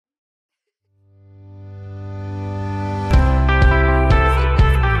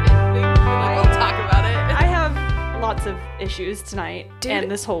issues tonight Dude.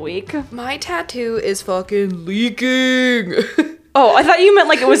 and this whole week. My tattoo is fucking leaking. Oh, I thought you meant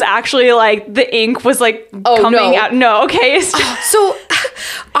like it was actually like the ink was like coming out. No, okay. It's just, So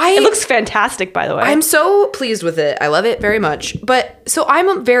it looks fantastic, by the way. I'm so pleased with it. I love it very much. But so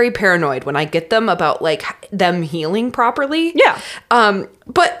I'm very paranoid when I get them about like them healing properly. Yeah. But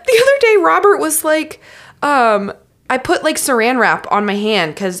the other day Robert was like, I put like saran wrap on my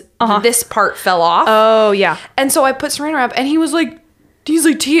hand because this part fell off. Oh, yeah. And so I put saran wrap and he's like,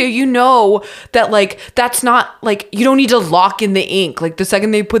 Tia, you know that like that's not like you don't need to lock in the ink. Like the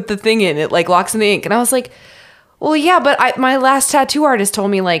second they put the thing in, it like locks in the ink. And I was like, well, yeah, but my last tattoo artist told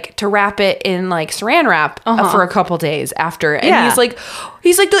me like to wrap it in like saran wrap for a couple days after. And he's like,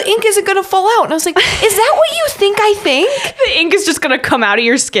 the ink isn't gonna fall out. And I was like, is that what you think I think? The ink is just gonna come out of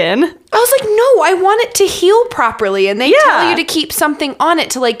your skin. I was like, no, I want it to heal properly. And they tell you to keep something on it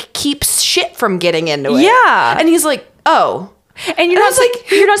to like keep shit from getting into it. Yeah. And he's like, oh. And you're not like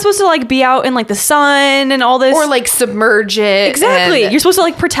you're not supposed to like be out in like the sun and all this, or like submerge it. Exactly. You're supposed to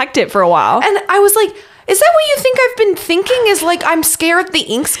like protect it for a while. And I was like, is that what you think I've been thinking? Is like I'm scared the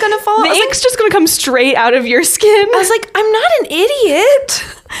ink's gonna fall out. The ink's just gonna come straight out of your skin. I was like, I'm not an idiot.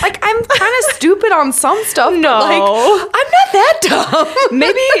 Like I'm kind of stupid on some stuff. No, but, like, I'm not that dumb.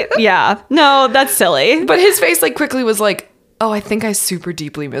 Maybe, yeah. No, that's silly. But his face like quickly was like, oh, I think I super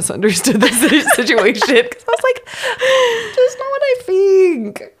deeply misunderstood this situation. Because I was like, that's not what I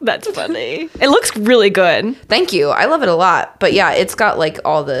think. That's funny. It looks really good. Thank you. I love it a lot. But yeah, it's got like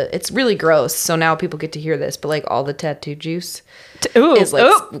it's really gross. So now people get to hear this, but like all the tattoo juice is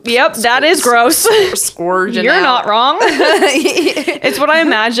like, yep, that is gross. Scourging You're out. not wrong. It's what I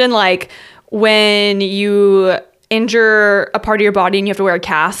imagine like when you injure a part of your body and you have to wear a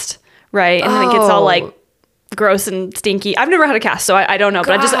cast, right? And then it gets all like gross and stinky. I've never had a cast, so I don't know,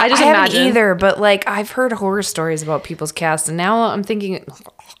 but I just haven't imagine either. But like I've heard horror stories about people's casts, and now I'm thinking,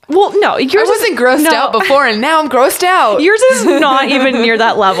 well, no, yours I wasn't grossed out before, and now I'm grossed out. Yours is not even near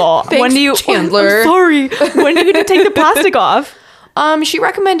that level. Thanks, when do you, Chandler? I'm sorry. When do you get to take the plastic off? She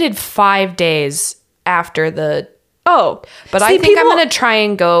recommended 5 days after the. Oh, but I think I'm gonna try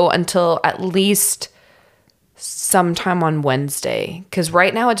and go until at least sometime on Wednesday, because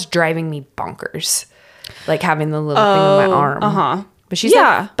right now it's driving me bonkers. Like having the little thing on my arm. But she's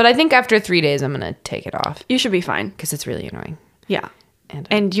like, but I think after 3 days, I'm going to take it off. You should be fine. Because it's really annoying. Yeah.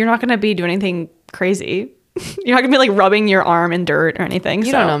 And you're not going to be doing anything crazy. You're not going to be like rubbing your arm in dirt or anything.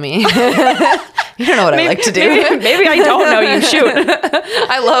 You don't know me. You don't know what I like to do. Maybe I don't know you. Shoot.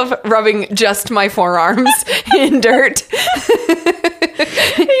 I love rubbing just my forearms in dirt.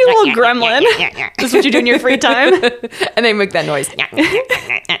 You little gremlin. This is what you do in your free time? And I make that noise.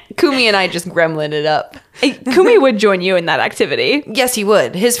 Kumi and I just gremlin it up. Kumi would join you in that activity. Yes, he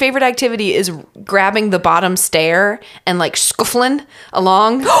would. His favorite activity is grabbing the bottom stair and like scuffling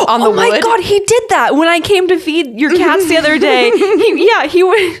along on the wood. Oh my God, he did that when I came to feed your cats the other day. He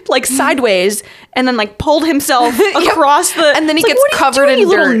went like sideways and then like pulled himself across the... And then he gets gets covered in dirt.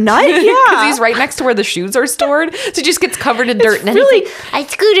 Little nut? Yeah. Because he's right next to where the shoes are stored. So he just gets covered in dirt. And then really, he's like, I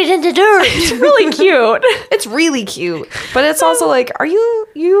scooted in the dirt. It's really cute. It's really cute. But it's also like,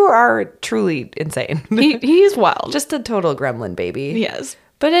 you are truly insane. He's wild. Just a total gremlin baby. Yes.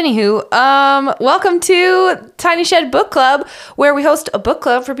 But anywho, welcome to Tiny Shed Book Club, where we host a book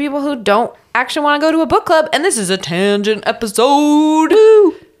club for people who don't actually want to go to a book club. And this is a tangent episode.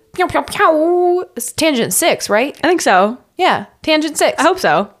 Woo! Pew, pew, pew. It's tangent 6, right? I think so. Yeah, tangent 6. I hope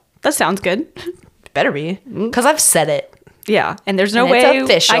so. That sounds good. Better be, because I've said it. Yeah, and there's no And way it's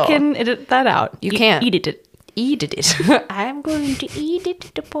official. I can edit that out. You can't. Eat it. Eat it. I'm going to eat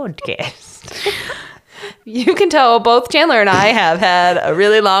it, the podcast. You can tell both Chandler and I have had a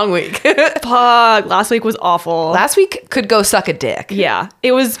really long week. Fuck, last week was awful. Last week could go suck a dick. Yeah,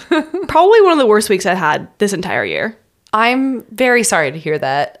 it was probably one of the worst weeks I had this entire year. I'm very sorry to hear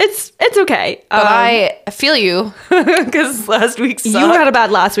that. It's okay. But I feel you, because last week sucked. You had a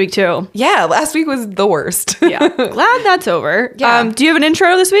bad last week too. Yeah, last week was the worst. Yeah, glad that's over. Yeah. Do you have an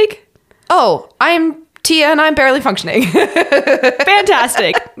intro this week? Oh, I'm Tia and I'm barely functioning.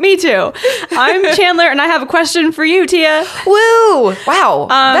 Fantastic. Me too. I'm Chandler and I have a question for you, Tia. Woo! Wow,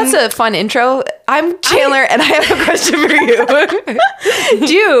 that's a fun intro. I'm Chandler and I have a question for you.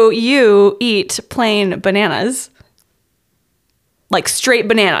 Do you eat plain bananas? Like straight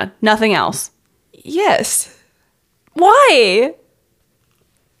banana, nothing else? Yes. Why?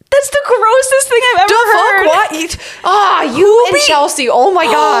 That's the grossest thing I've ever heard. What? You and Chelsea. Oh my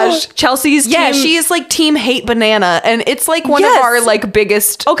gosh. Chelsea's team. Yeah, she is like team hate banana, and it's like one of our like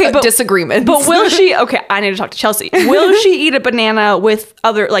biggest disagreements. But will she? Okay, I need to talk to Chelsea. Will she eat a banana with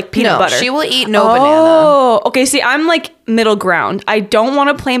other like peanut butter? She will eat no banana. Oh, okay. See, I'm like middle ground. I don't want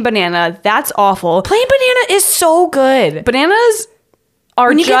a plain banana. That's awful. Plain banana is so good. Bananas are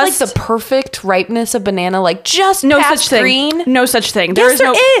when you just get like the perfect ripeness of banana, like just no past such thing. green. No such thing. Yes,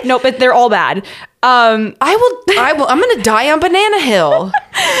 there is. No, but they're all bad. I will. I'm gonna die on Banana Hill.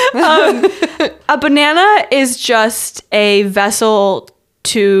 A banana is just a vessel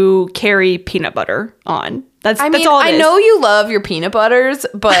to carry peanut butter on. That's all it is. I know you love your peanut butters,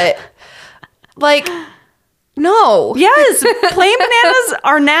 but like, no. Yes, plain bananas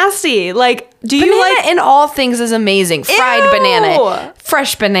are nasty. Like, Banana in all things is amazing. Fried banana,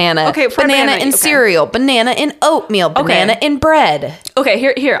 fresh banana, okay, banana in cereal, banana in oatmeal, banana in bread. Okay,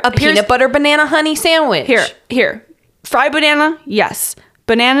 here. A peanut butter banana honey sandwich. Here. Fried banana, yes.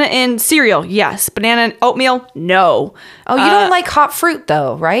 Banana in cereal, yes. Banana in oatmeal, no. Oh, you don't like hot fruit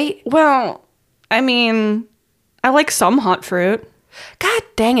though, right? Well, I mean, I like some hot fruit. God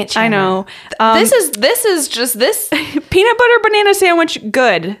dang it, Chandler. I know. This is just this. Peanut butter banana sandwich,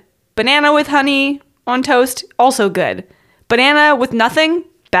 good. Banana with honey on toast, also good. Banana with nothing,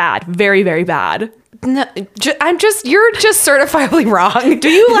 bad. Very, very bad. No, you're just certifiably wrong. Do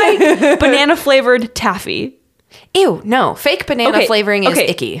you like banana flavored taffy? Ew, no. Fake banana flavoring is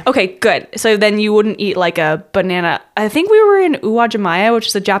icky. Okay, good. So then you wouldn't eat like a banana. I think we were in Uwajimaya, which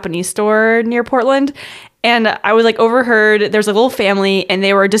is a Japanese store near Portland. And I was like overheard, there's a little family and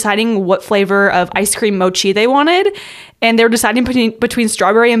they were deciding what flavor of ice cream mochi they wanted. And they were deciding between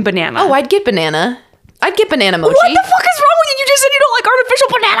strawberry and banana. Oh, I'd get banana. I'd get banana mochi. What the fuck is wrong with you? You just said you don't like artificial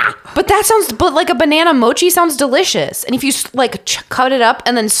banana. But like a banana mochi sounds delicious. And if you like cut it up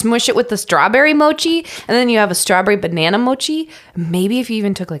and then smush it with the strawberry mochi, and then you have a strawberry banana mochi, maybe if you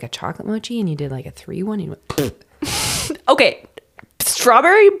even took like a chocolate mochi and you did like a 3-1, you went. Okay,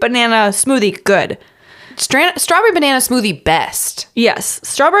 strawberry banana smoothie, good. Strawberry banana smoothie, best. Yes,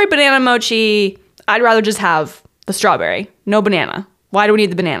 strawberry banana mochi, I'd rather just have the strawberry, no banana. Why do we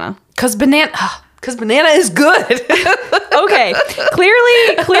need the banana? Because banana is good. Okay,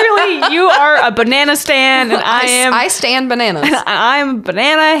 clearly you are a banana stan, and I stand bananas. I'm a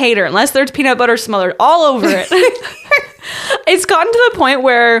banana hater, unless there's peanut butter smothered all over it. It's gotten to the point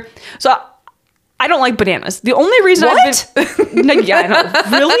where, I don't like bananas. The only reason yeah, I know.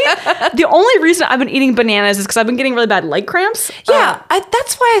 Really? The only reason I've been eating bananas is because I've been getting really bad leg cramps. Yeah,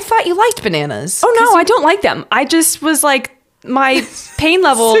 that's why I thought you liked bananas. Oh no, I don't like them. I just was like, my pain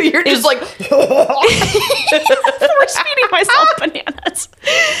level. So you're just like force feeding myself bananas.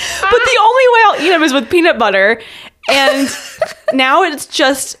 But the only way I'll eat them is with peanut butter. And now it's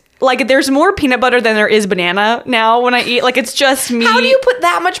just like there's more peanut butter than there is banana now when I eat. Like it's just me. How do you put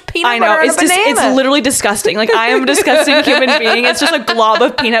that much peanut butter on a banana? It's literally disgusting. Like I am a disgusting human being. It's just a glob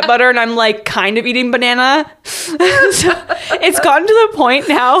of peanut butter and I'm like kind of eating banana. So it's gotten to the point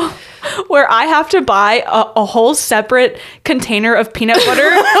now where I have to buy a whole separate container of peanut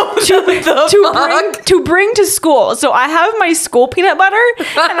butter to bring to school. So I have my school peanut butter and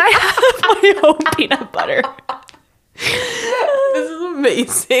I have my own peanut butter. This is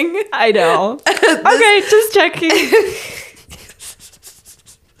amazing. I know. Okay, just checking.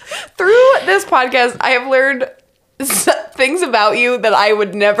 Through this podcast, I have learned things about you that I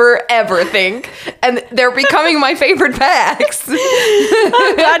would never ever think, and they're becoming my favorite facts.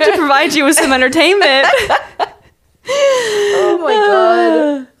 I'm glad to provide you with some entertainment. Oh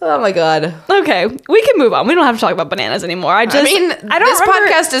my god. Okay, we can move on. We don't have to talk about bananas anymore. I don't this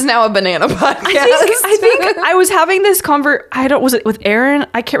podcast is now a banana podcast. I think I was having this was it with Aaron?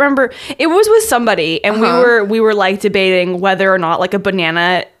 I can't remember. It was with somebody, and we were like debating whether or not like a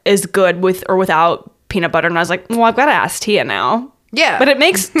banana is good with or without peanut butter, and I was like, well, I've got to ask Tia now. Yeah. But it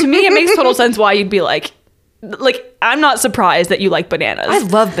makes total sense why you'd be like, I'm not surprised that you like bananas. I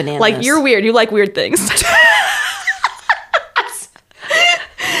love bananas. Like, you're weird. You like weird things.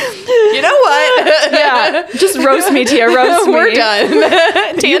 You know what? Yeah. Just roast me, Tia. Roast me. We're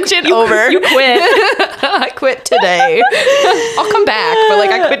done. Tangent over. You quit. I quit today. I'll come back, but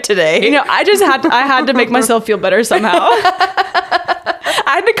like I quit today. You know, I had to make myself feel better somehow.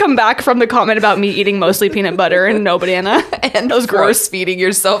 I had to come back from the comment about me eating mostly peanut butter and no banana. And those gross feeding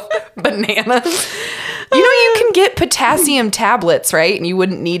yourself bananas. You know, you can get potassium tablets, right? And you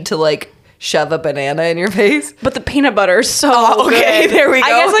wouldn't need to like shove a banana in your face. But the peanut butter is so okay, good. There we go. I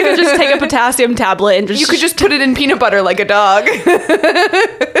guess I could just take a potassium tablet and just... You could just put it in peanut butter like a dog.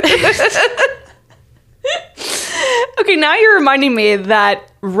 Okay, Okay, now you're reminding me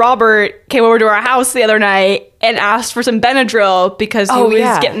that Robert came over to our house the other night and asked for some Benadryl because he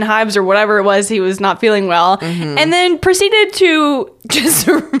was getting hives or whatever it was. He was not feeling well. And then proceeded to just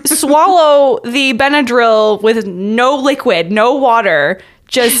swallow the Benadryl with no liquid, no water.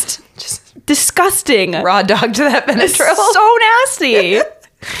 Just disgusting. Raw dog to that Benadryl. So nasty.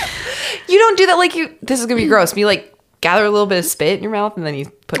 You don't do that like you... This is going to be gross. You like gather a little bit of spit in your mouth and then you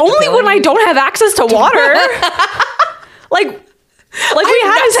put the Only pill when in I you? don't have access to water. like we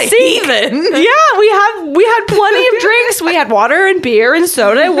had a sink. Yeah, we had plenty of drinks. We had water and beer and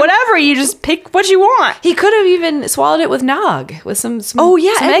soda, whatever. You just pick what you want. He could have even swallowed it with nog, with some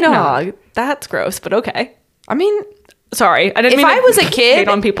eggnog. That's gross, but okay. I mean, sorry, I didn't. If I was a kid, hate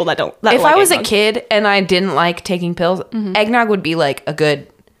on people that don't. If I was a kid and I didn't like taking pills, eggnog would be like a good,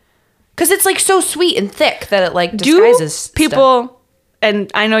 because it's like so sweet and thick that it like disguises people. Stuff.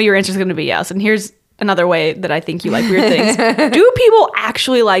 And I know your answer is going to be yes. And here's another way that I think you like weird things. Do people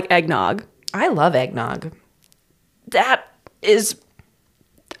actually like eggnog? I love eggnog. That is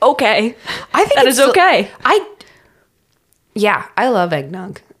okay. I think that is okay. I love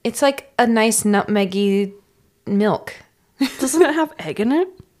eggnog. It's like a nice nutmeggy milk. Doesn't it have egg in it?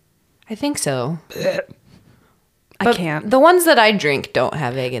 I think so. I can't. The ones that I drink don't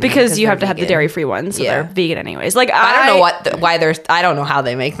have egg in them because you have to have the dairy-free ones, so they're vegan anyways. Like I don't know why there's. I don't know how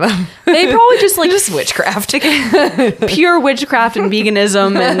they make them. They probably just like just witchcraft, pure witchcraft and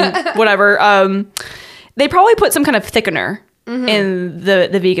veganism and whatever. They probably put some kind of thickener in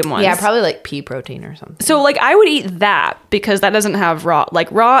the vegan ones. Yeah, probably like pea protein or something. So like I would eat that because that doesn't have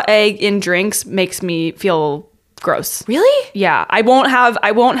raw egg in drinks makes me feel gross. Really? Yeah, I won't have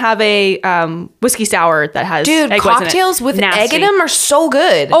a whiskey sour that has egg whites cocktails in it. with Nasty. egg in them are so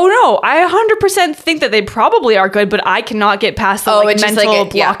good. Oh no, I 100% think that they probably are good, but I cannot get past the mental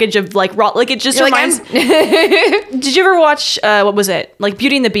blockage of like raw. Like it just reminds. Did you ever watch what was it, like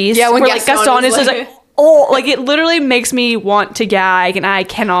Beauty and the Beast? Yeah, when where Gaston is just like oh, like it literally makes me want to gag, and I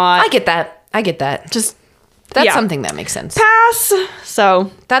cannot. I get that. Just that's something that makes sense. Pass.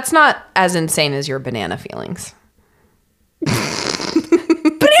 So that's not as insane as your banana feelings.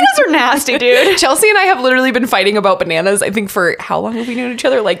 Bananas are nasty, dude. Chelsea and I have literally been fighting about bananas, I think, for how long have we known each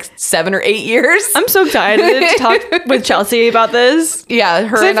other? Like 7 or 8 years. I'm so excited to talk with Chelsea about this. Yeah,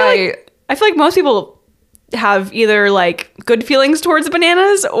 her and I feel like most people have either like good feelings towards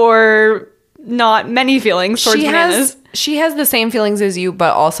bananas or not many feelings towards bananas. She has the same feelings as you,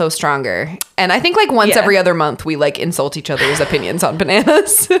 but also stronger. And I think like once every other month we like insult each other's opinions on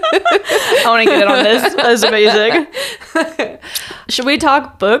bananas. I want to get in on this. That's amazing. Should we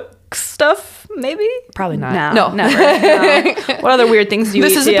talk book stuff? Maybe? Probably not. No, never. No. What other weird things do you eat?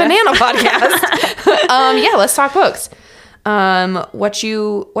 This is a banana podcast. Yeah, let's talk books. What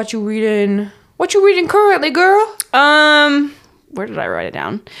you reading? What you reading currently, girl? Where did I write it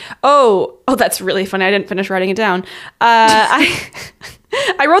down? Oh, that's really funny. I didn't finish writing it down.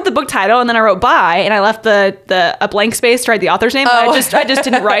 I wrote the book title and then I wrote by and I left a blank space to write the author's name. I just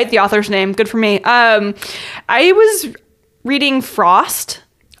didn't write the author's name. Good for me. I was reading Frost.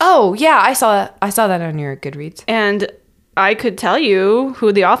 Oh yeah, I saw that on your Goodreads. And I could tell you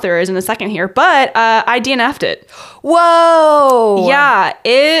who the author is in a second here, but I DNF'd it. Whoa. Yeah,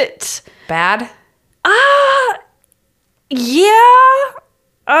 it bad. Yeah.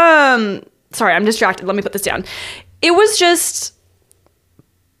 Sorry, I'm distracted. Let me put this down. It was just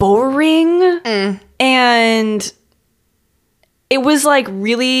boring and it was like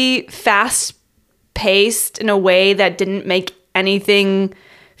really fast paced in a way that didn't make anything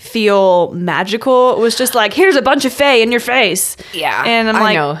feel magical. It was just like, here's a bunch of fae in your face. Yeah. And I'm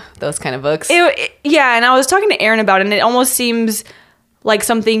I know those kind of books. Yeah. And I was talking to Erin about it and it almost seems like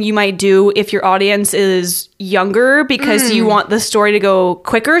something you might do if your audience is younger because you want the story to go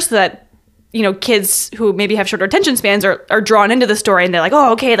quicker so that, you know, kids who maybe have shorter attention spans are drawn into the story and they're like,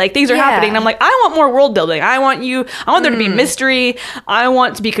 oh, okay, like things are happening. And I'm like, I want more world building. I want there to be mystery. I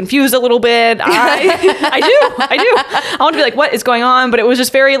want to be confused a little bit. I do. I want to be like, what is going on? But it was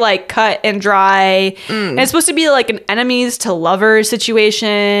just very like cut and dry. And it's supposed to be like an enemies to lovers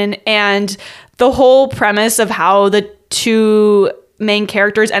situation. And the whole premise of how the two main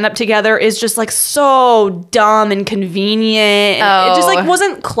characters end up together is just like so dumb and convenient. It just like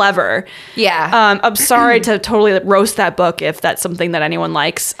wasn't clever. Yeah. I'm sorry to totally roast that book if that's something that anyone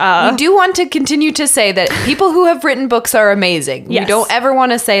likes. We do want to continue to say that people who have written books are amazing. Yes. We don't ever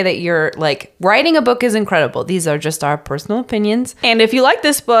want to say that you're like writing a book is incredible. These are just our personal opinions. And if you like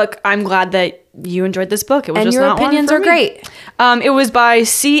this book, I'm glad that you enjoyed this book. It was and just your not opinions one for are me. great. It was by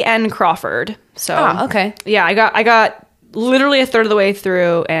C.N. Crawford. So okay. Yeah, I got literally a third of the way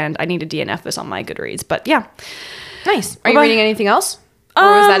through and I need to DNF this on my Goodreads. But yeah. Nice. Are you reading anything else? Or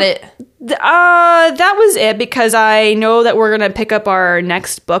was that it? That was it, because I know that we're going to pick up our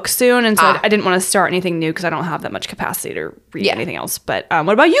next book soon. And so I didn't want to start anything new because I don't have that much capacity to read anything else. But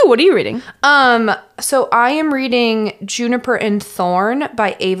what about you? What are you reading? So I am reading Juniper and Thorn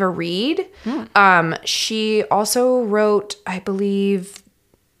by Ava Reed. She also wrote, I believe,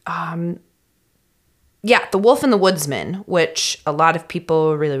 The Wolf and the Woodsman, which a lot of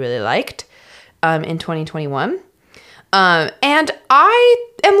people really, really liked in 2021. And I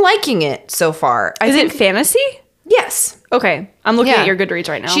am liking it so far. Is it fantasy? Yes. Okay. I'm looking at your Goodreads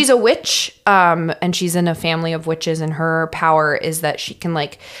right now. She's a witch, and she's in a family of witches, and her power is that she can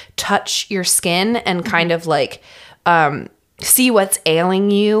like touch your skin and kind of like see what's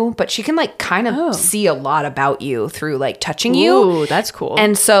ailing you, but she can like kind of see a lot about you through like touching you. Ooh, that's cool.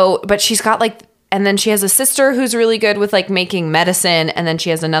 And so, but she's got like, and then she has a sister who's really good with like making medicine. And then she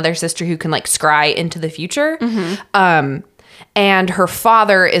has another sister who can like scry into the future. And her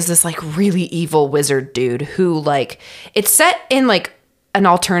father is this like really evil wizard dude who like, it's set in like an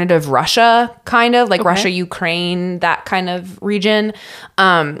alternative Russia, kind of like Russia, Ukraine, that kind of region.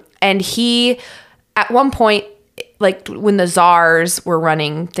 And he, at one point, like when the czars were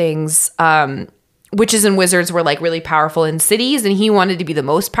running things, witches and wizards were like really powerful in cities, and he wanted to be the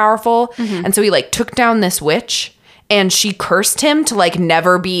most powerful. And so he like took down this witch, and she cursed him to like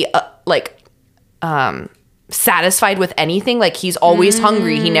never be satisfied with anything. Like he's always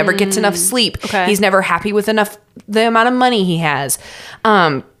hungry. He never gets enough sleep. He's never happy with the amount of money he has.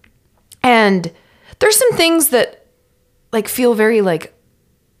 And there's some things that like feel very like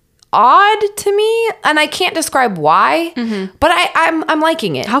odd to me, and I can't describe why, but I'm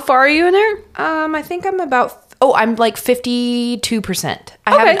liking it. How far are you in there? I think I'm I'm like 52%.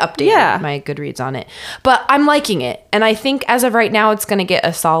 I haven't updated my Goodreads on it, but I'm liking it. And I think as of right now, it's going to get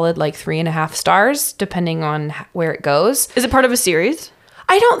a solid like 3.5 stars, depending on where it goes. Is it part of a series?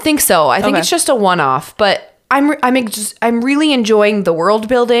 I don't think so. I think it's just a one-off, but I'm really enjoying the world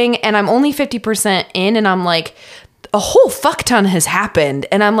building, and I'm only 50% in, and I'm like, a whole fuck ton has happened,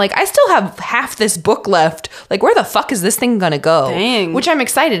 and I'm like, I still have half this book left. Like, where the fuck is this thing gonna go? Dang. Which I'm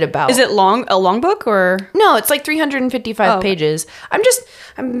excited about. Is it a long book, or? No, it's like 355 pages.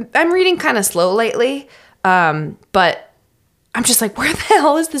 I'm reading kind of slow lately, but I'm just like, where the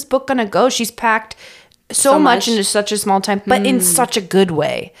hell is this book gonna go? She's packed so much into such a small time, but in such a good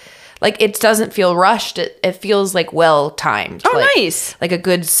way. Like, it doesn't feel rushed. It feels like well timed. Oh, like, nice. Like a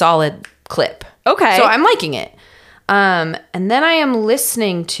good solid clip. Okay. So I'm liking it. And then I am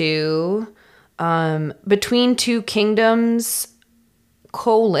listening to Between Two Kingdoms,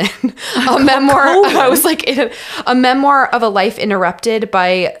 a memoir. I was like, a memoir of a life interrupted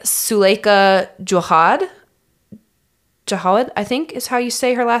by Suleika Johad. Jahad, I think is how you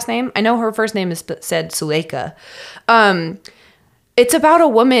say her last name. I know her first name is said Suleika. It's about a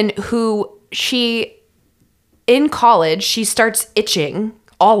woman who in college, she starts itching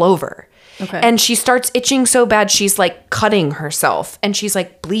all over. Okay. And she starts itching so bad, she's like cutting herself, and she's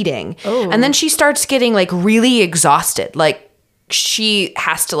like bleeding. Oh. And then she starts getting like really exhausted. Like she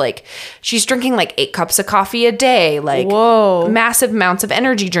has to like, she's drinking like 8 cups of coffee a day, like massive amounts of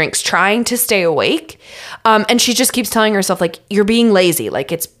energy drinks, trying to stay awake. And she just keeps telling herself like, you're being lazy.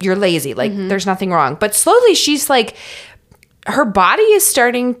 Like you're lazy. Like there's nothing wrong. But slowly she's like, her body is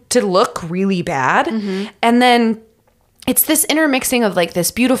starting to look really bad. And then it's this intermixing of like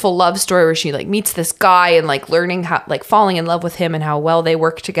this beautiful love story where she like meets this guy and like learning how, like falling in love with him and how well they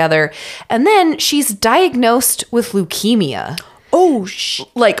work together. And then she's diagnosed with leukemia. Oh,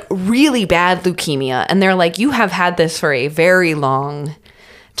 like really bad leukemia. And they're like, you have had this for a very long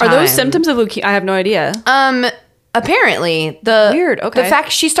time. Are those symptoms of leukemia? I have no idea. Apparently weird. Okay. The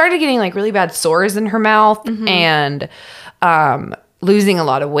fact she started getting like really bad sores in her mouth and losing a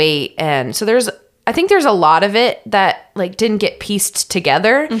lot of weight. And so I think there's a lot of it that like didn't get pieced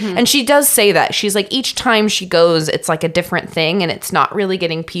together. And she does say that. She's like, each time she goes, it's like a different thing, and it's not really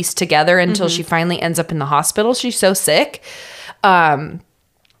getting pieced together until she finally ends up in the hospital. She's so sick. And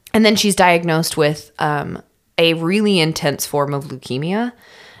then she's diagnosed with a really intense form of leukemia.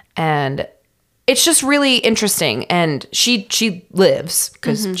 And it's just really interesting. And she lives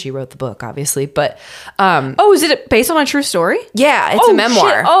because she wrote the book, obviously. But is it based on a true story? Yeah, it's a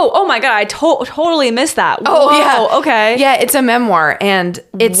memoir. Shit. Oh my god, I totally missed that. Oh yeah, okay. Yeah, it's a memoir, and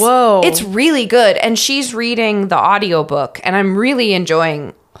it's really good. And she's reading the audiobook, and I'm really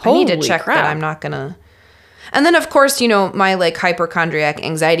enjoying. I need to check that I'm not gonna. And then of course, my like hypochondriac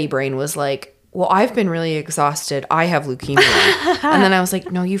anxiety brain was like, well, I've been really exhausted. I have leukemia. And then I was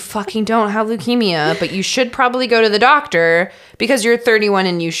like, no, you fucking don't have leukemia, but you should probably go to the doctor because you're 31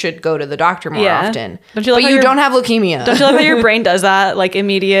 and you should go to the doctor more often. Don't you like but how you don't have leukemia. Don't you love how your brain does that? Like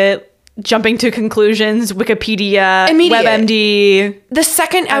immediate jumping to conclusions, Wikipedia, Immediate. WebMD. The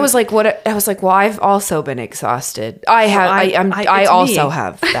second I was like, what? I was like, well, I've also been exhausted. I it's also me.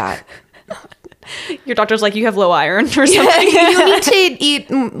 have that. Your doctor's like, you have low iron or something. You need to eat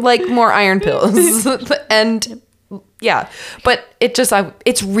like more iron pills. And yeah, but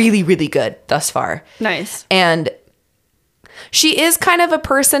it's really, really good thus far. Nice. And she is kind of a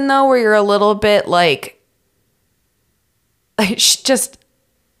person though, where you're a little bit like,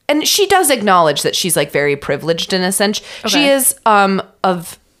 and she does acknowledge that she's like very privileged in a sense. Okay. She is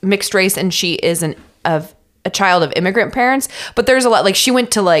of mixed race, and she is of a child of immigrant parents. But there's a lot, like she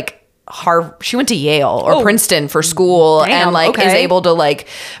went to like Harvard, she went to Yale or Princeton for school, damn, and like is okay. able to like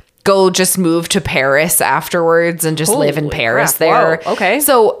go just move to Paris afterwards and just live in Holy Paris crap. there. Whoa, okay.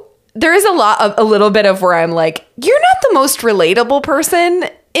 So there is a little bit of where I'm like, you're not the most relatable person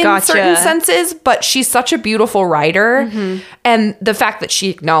in Gotcha. certain senses, but she's such a beautiful writer. Mm-hmm. And the fact that she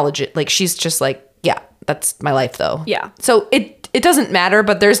acknowledged it, like she's just like, yeah, that's my life though. Yeah. So it doesn't matter,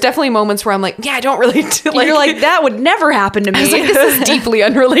 but there's definitely moments where I'm like, yeah, I don't really like, You're like, that would never happen to me. I was like, this is deeply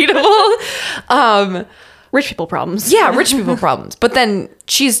unrelatable. Rich people problems. Yeah, rich people problems. But then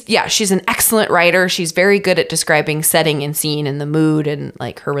she's an excellent writer. She's very good at describing setting and scene and the mood and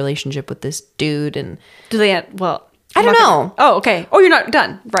like her relationship with this dude. And Do they, well, I don't know. Oh, okay. Oh, you're not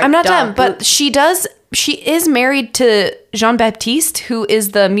done. Right. I'm not Duh. done, but she is married to Jean Baptiste, who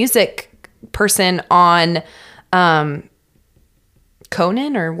is the music person on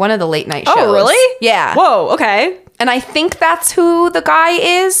Conan or one of the late night shows. Oh, really? Yeah. Whoa, okay. And I think that's who the guy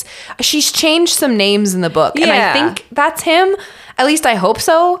is. She's changed some names in the book. And I Yeah. think that's him. At least I hope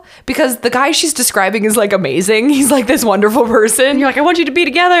so. Because the guy she's describing is like amazing. He's like this wonderful person. And you're like, I want you to be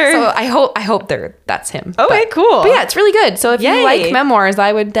together. So I hope that's him. Okay, cool. But yeah, it's really good. So if Yay. you like memoirs,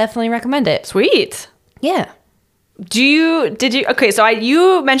 I would definitely recommend it. Sweet. Yeah. Okay, so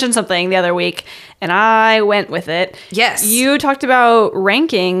you mentioned something the other week and I went with it. Yes. You talked about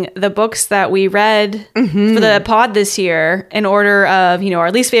ranking the books that we read for the pod this year in order of,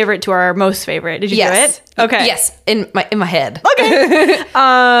 our least favorite to our most favorite. Did you do it? Okay. Yes, in my head. Okay.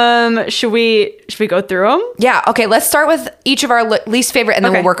 Should we go through them? Yeah. Okay. Let's start with each of our least favorite, and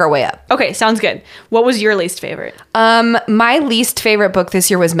then Okay. we'll work our way up. Okay, sounds good. What was your least favorite? My least favorite book this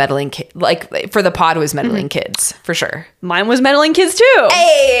year was Meddling Kids. Like for the pod was Meddling Kids for sure. Mine was Meddling Kids too.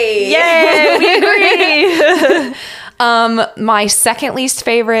 Hey. Yay, we agree. My second least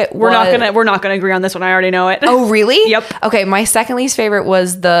favorite. We're not gonna agree on this one. I already know it. Oh really? Yep. Okay. My second least favorite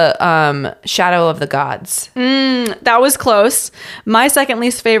was the Shadow of the Gods. That was close. My second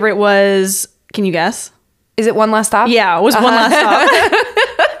least favorite was. Can you guess? Is it One Last Stop? Yeah, it was One Last Stop.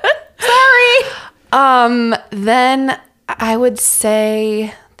 Sorry. Then I would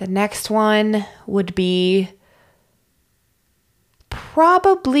say the next one would be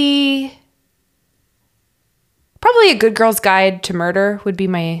probably A Good Girl's Guide to Murder would be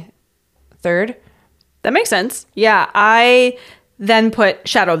my third. That makes sense. Yeah, I then put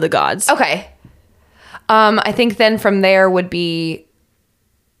Shadow of the Gods. Okay. I think then from there would be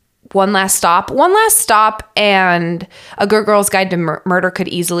One Last Stop. One Last Stop and A Good Girl's Guide to Murder could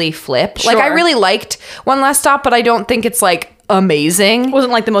easily flip. Like I Sure. really liked One Last Stop, but I don't think it's like amazing. It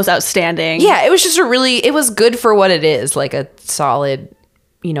wasn't like the most outstanding. Yeah, it was just it was good for what it is, like a solid,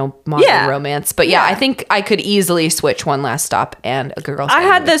 modern romance. But yeah, I think I could easily switch One Last Stop and A Good Girl's Guide. I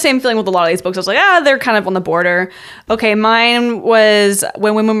had the same feeling with a lot of these books. I was like, they're kind of on the border. Okay, mine was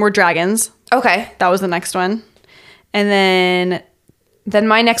When Women Were Dragons. Okay. That was the next one. And Then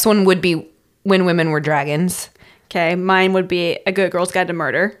my next one would be When Women Were Dragons. okay, mine would be A Good Girl's Guide to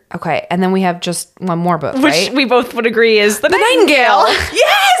Murder. Okay, and then we have just one more book, Which right? we both would agree is The Nightingale. Nightingale.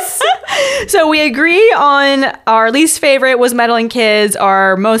 Yes! So we agree on our least favorite was Meddling Kids,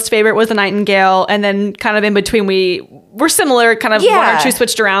 our most favorite was The Nightingale, and then kind of in between we're similar, kind of one Yeah. or two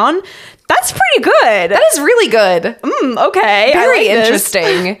switched around. That's pretty good. That is really good. Okay. I Very like this.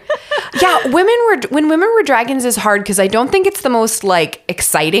 interesting. Yeah, When Women Were Dragons is hard because I don't think it's the most like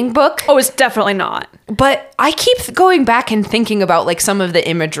exciting book. Oh, it's definitely not. But I keep going back and thinking about like some of the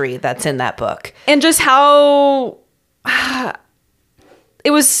imagery that's in that book. And just how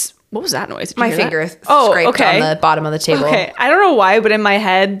it was. What was that noise? Did you My hear that? finger Oh, scraped okay. on the bottom of the table. Okay, I don't know why, but in my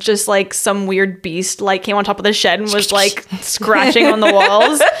head, just like some weird beast like came on top of the shed and was like scratching on the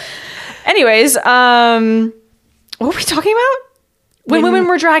walls. Anyways, what were we talking about? When Women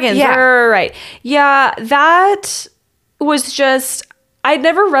Were Dragons. Yeah. Right. Yeah, that was just I'd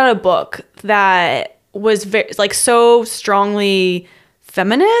never read a book that was like so strongly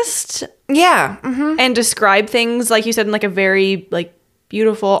feminist Yeah. and describe things, like you said, in like a very like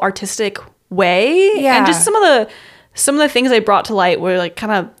beautiful artistic way. Yeah. And just some of the things they brought to light were like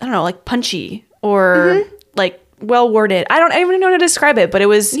kind of, I don't know, like punchy or like well worded. I don't even know how to describe it, but it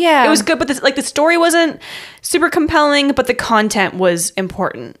was good. But the story wasn't super compelling, but the content was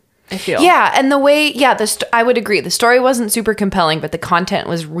important, I feel. Yeah, and the way, I would agree. The story wasn't super compelling, but the content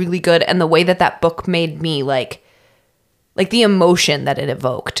was really good, and the way that book made me like the emotion that it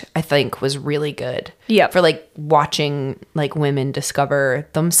evoked, I think, was really good. Yeah, for like watching like women discover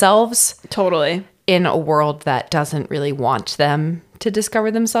themselves totally in a world that doesn't really want them to discover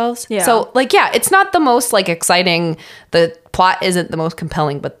themselves. Yeah. So like, yeah, it's not the most like exciting. The plot isn't the most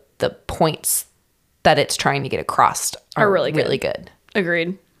compelling, but the points that it's trying to get across are really good.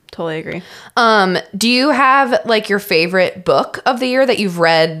 Agreed. Totally agree. Do you have like your favorite book of the year that you've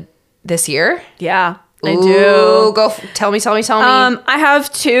read this year? Yeah, I Ooh, do. Tell me. I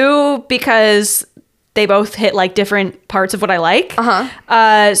have two because they both hit like different parts of what I like.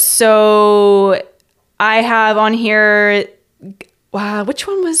 So I have on here, which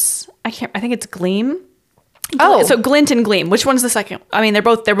one was, I think it's Gleam. Oh. So Glint and Gleam. Which one's the second? I mean, they're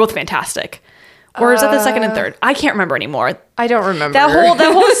both fantastic. Or is that the second and third? I can't remember anymore. I don't remember. That whole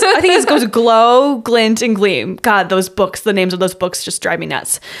I think it goes Glow, Glint, and Gleam. God, those books, the names of those books just drive me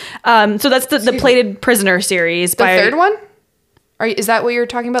nuts. So that's the Plated Prisoner series. The third one? Is that what you're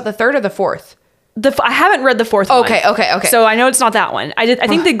talking about? The third or the fourth? I haven't read the fourth one. Okay. So I know it's not that one. I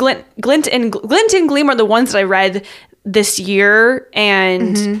think the Glint and Gleam are the ones that I read this year,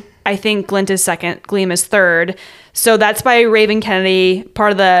 and I think Glint is second, Gleam is third. So that's by Raven Kennedy,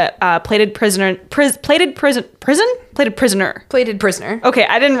 part of the Plated Prisoner. Okay,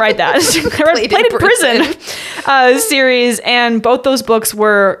 I didn't write that. I read Plated Prison series, and both those books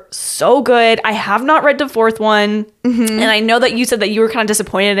were so good. I have not read the fourth one, and I know that you said that you were kind of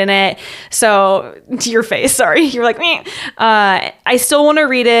disappointed in it. So, to your face, sorry. You're like, meh. I still want to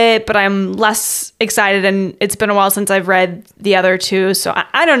read it, but I'm less excited, and it's been a while since I've read the other two, so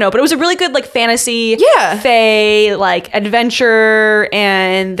I don't know. But it was a really good like fantasy, fae, like adventure,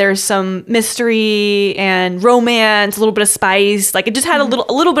 and there's some mystery and romance, a little bit of spice. Like it just had a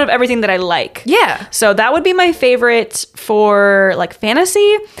little bit of everything that I like. Yeah. So that would be my favorite for like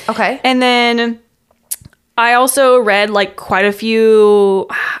fantasy. Okay. And then I also read like quite a few,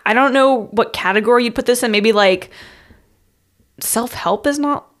 I don't know what category you'd put this in. Maybe like self-help is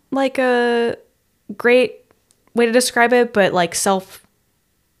not like a great way to describe it, but like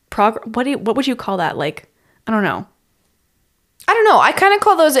what would you call that? Like, I don't know. I kind of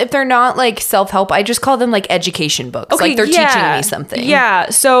call those, if they're not like self-help, I just call them like education books. Okay, like they're teaching me something. Yeah.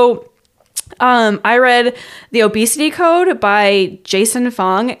 So I read The Obesity Code by Jason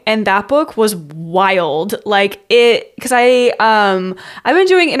Fung, and that book was wild. Like because I've been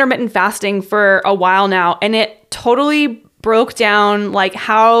doing intermittent fasting for a while now, and it totally broke down like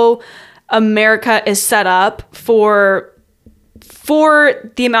how America is set up for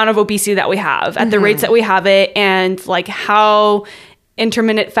the amount of obesity that we have at the rates that we have it, and like how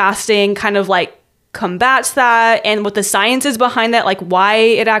intermittent fasting kind of like combats that, and what the science is behind that, like why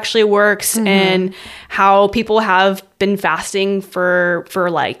it actually works, and how people have been fasting for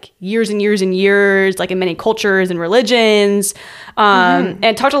like years and years and years, like in many cultures and religions,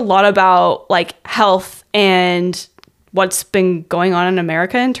 and talked a lot about like health and what's been going on in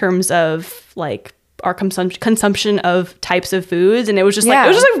America in terms of like our consumption of types of foods. And it was just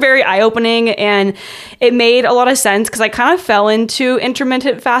like very eye-opening, and it made a lot of sense because I kind of fell into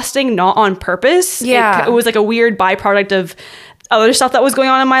intermittent fasting not on purpose. It was like a weird byproduct of other stuff that was going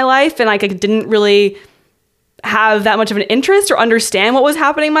on in my life, and like I didn't really have that much of an interest or understand what was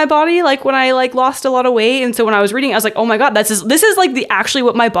happening in my body like when I like lost a lot of weight. And so when I was reading, I was like, oh my god, this is like actually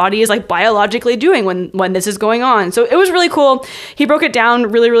what my body is like biologically doing when this is going on. So it was really cool. He broke it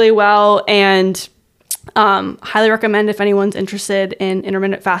down really, really well, and highly recommend if anyone's interested in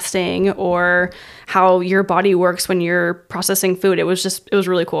intermittent fasting or how your body works when you're processing food. It was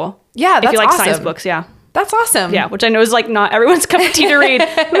really cool. Yeah, that's if you like awesome. science books. Yeah, that's awesome. Yeah, which I know is like not everyone's cup of tea to read.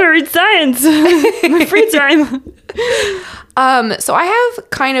 I'm gonna read science in my free time. So I have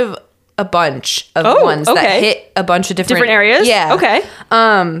kind of a bunch of ones that hit a bunch of different areas. Yeah. Okay.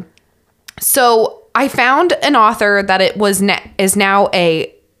 So I found an author that is now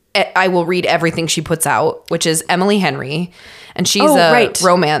I will read everything she puts out, which is Emily Henry, and she's a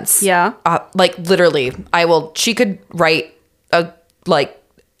romance. Yeah. Like literally, she could write a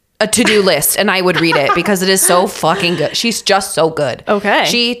to-do list and I would read it because it is so fucking good. She's just so good. Okay.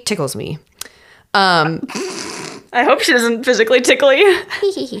 She tickles me. I hope she doesn't physically tickle you.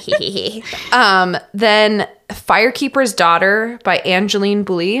 Then Firekeeper's Daughter by Angeline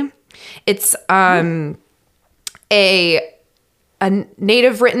Boulley. It's a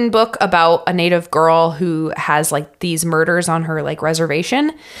native written book about a native girl who has like these murders on her like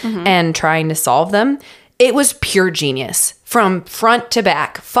reservation and trying to solve them. It was pure genius from front to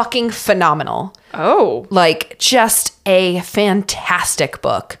back. Fucking phenomenal. Oh. Like just a fantastic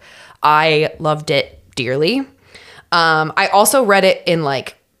book. I loved it dearly. I also read it in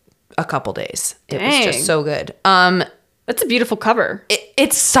like a couple days. It was just so good. That's a beautiful cover.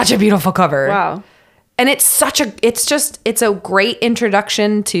 It's such a beautiful cover. Wow. And it's a great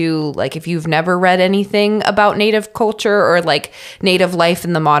introduction to like if you've never read anything about Native culture or like Native life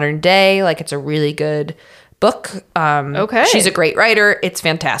in the modern day, like it's a really good book. Okay. She's a great writer. It's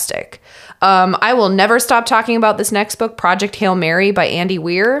fantastic. I will never stop talking about this next book, Project Hail Mary by Andy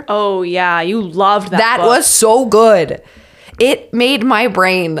Weir. Oh yeah, you loved that book. Was so good. It made my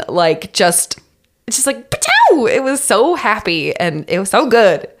brain like it's just like, Pachow! It was so happy and it was so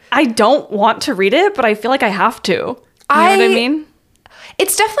good. I don't want to read it, but I feel like I have to. You know what I mean?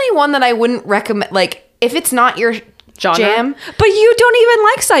 It's definitely one that I wouldn't recommend. Like, if it's not your Genre? jam. But you don't even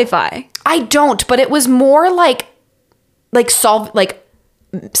like sci-fi. I don't, but it was more like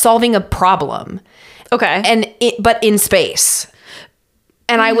solving a problem. Okay. But in space.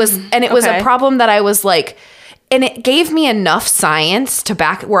 And it was a problem that I was like, and it gave me enough science to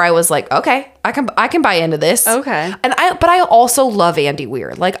back where I was like, okay, I can buy into this. Okay. But I also love Andy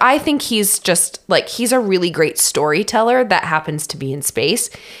Weir. Like, I think he's just like, he's a really great storyteller that happens to be in space.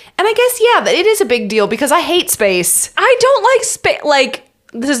 And I guess, yeah, it is a big deal because I hate space. I don't like space. Like,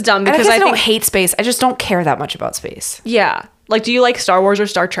 this is dumb because I don't hate space. I just don't care that much about space. Yeah. Like, do you like Star Wars or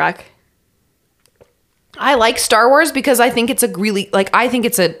Star Trek? I like Star Wars because I think it's I think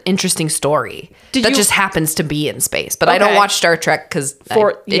it's an interesting story just happens to be in space. But I don't watch Star Trek because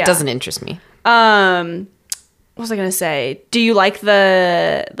it doesn't interest me. What was I gonna say? Do you like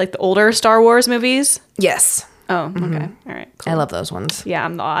the older Star Wars movies? Yes. Oh, okay. All right. Cool. I love those ones. Yeah,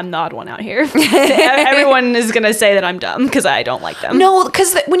 I'm the odd one out here. Everyone is gonna say that I'm dumb because I don't like them. No,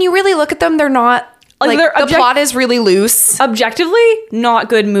 because when you really look at them, they're not like the plot is really loose. Objectively, not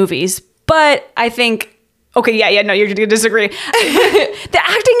good movies. But I think. Okay, yeah, no, you're going to disagree. The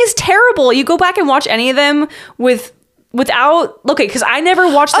acting is terrible. You go back and watch any of them without... Okay, because I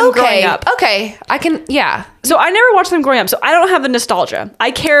never watched them growing up. Okay, I can... Yeah. So I never watched them growing up, so I don't have the nostalgia.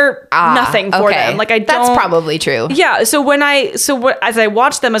 I care nothing for them. Like, I don't... That's probably true. Yeah, so as I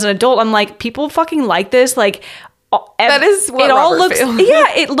watch them as an adult, I'm like, people fucking like this, like... That is what it all Robert looks feels.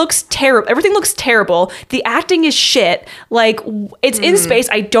 Yeah, it looks terrible. Everything looks terrible. The acting is shit. Like, it's in space.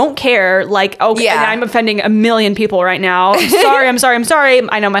 I don't care. Like, okay, and I'm offending a million people right now. I'm sorry.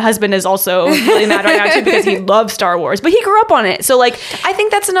 I know my husband is also really mad right now too because he loves Star Wars, but he grew up on it. So like, I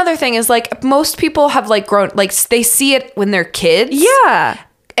think that's another thing is like most people have like grown, like they see it when they're kids. Yeah.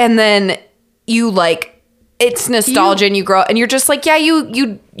 And then you like, it's nostalgia and you grow and you're just like, yeah,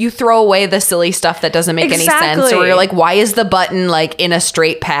 you throw away the silly stuff that doesn't make any sense. Or you're like, why is the button like in a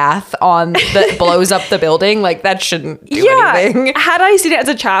straight path on that blows up the building? Like that shouldn't do anything. Had I seen it as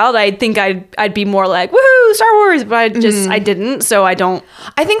a child, I think I'd be more like, woohoo, Star Wars, but I didn't, so I don't.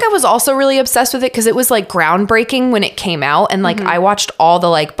 I think I was also really obsessed with it because it was like groundbreaking when it came out, and like I watched all the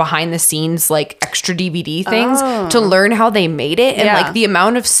like behind the scenes like extra DVD things to learn how they made it, and like the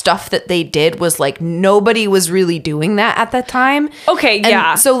amount of stuff that they did was like nobody was really doing that at that time. Okay,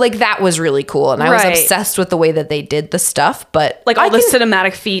 yeah. So like that was really cool, and I was obsessed with the way that they did the stuff. But like all the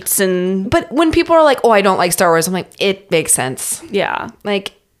cinematic feats and. But when people are like, "Oh, I don't like Star Wars," I'm like, it makes sense. Yeah.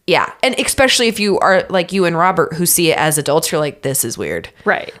 Like. Yeah. And especially if you are like you and Robert who see it as adults, you're like, this is weird.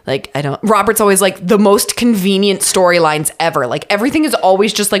 Right. Like, Robert's always like the most convenient storylines ever. Like everything is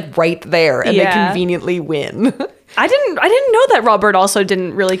always just like right there and they conveniently win. I didn't know that Robert also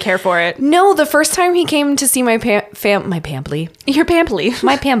didn't really care for it. No, the first time he came to see my Pamply. Your Pamply.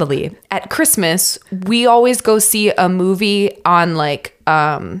 My Pamply. At Christmas, we always go see a movie on like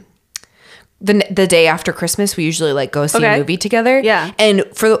the day after Christmas. We usually like go see a movie together. Yeah. And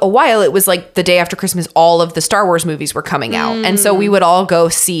for a while it was like the day after Christmas, all of the Star Wars movies were coming out. And so we would all go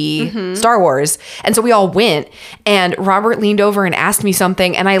see Star Wars. And so we all went, and Robert leaned over and asked me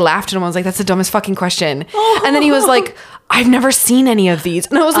something, and I laughed at him. I was like, that's the dumbest fucking question. And then he was like, I've never seen any of these.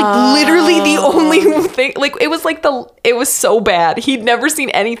 And I was like, literally the only thing, like it was so bad. He'd never seen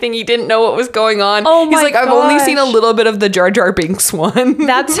anything. He didn't know what was going on. Oh my He's like, I've only seen a little bit of the Jar Jar Binks one.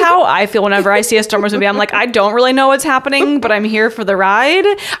 That's how I feel whenever whenever I see a Star Wars movie, I'm like, I don't really know what's happening, but I'm here for the ride.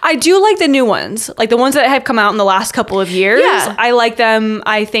 I do like the new ones, like the ones that have come out in the last couple of years. Yeah. I like them.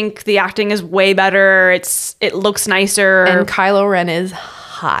 I think the acting is way better. It looks nicer. And Kylo Ren is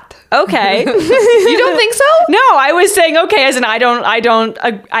hot. Okay. You don't think so? No, I was saying okay as in I'm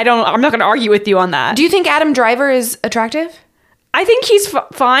not going to argue with you on that. Do you think Adam Driver is attractive? I think he's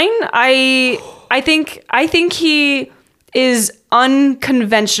fine. I think he is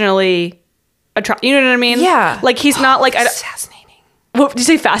unconventionally attractive. You know what I mean? Yeah. Like he's not like Fascinating. What did you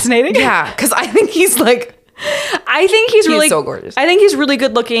say? Fascinating? Yeah, because I think he's like. I think he's really so gorgeous. I think he's really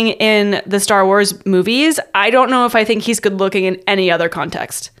good looking in the Star Wars movies. I don't know if I think he's good looking in any other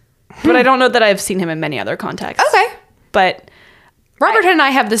context. But I don't know that I've seen him in many other contexts. Okay. But Robert and I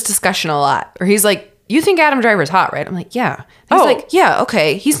have this discussion a lot where he's like, you think Adam Driver's hot, right? I'm like, yeah. He's like, yeah,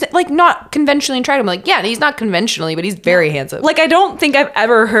 okay. He's like not conventionally attractive. I'm like, yeah, he's not conventionally, but he's very handsome. like I don't think I've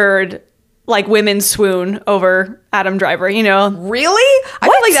ever heard like women swoon over Adam Driver, you know? Really? I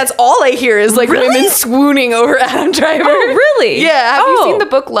feel like that's all I hear is like women swooning over Adam Driver. Oh, really? Yeah. Have you seen the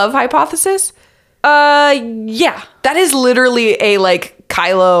book Love Hypothesis? Yeah. That is literally a like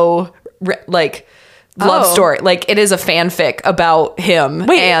Kylo like love story. Like it is a fanfic about him.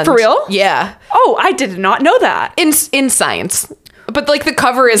 Wait, for real? Yeah. Oh, I did not know that. In science. But like the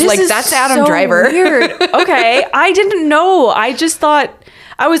cover is like, is that's Adam so Driver. Weird. Okay. I didn't know. I just thought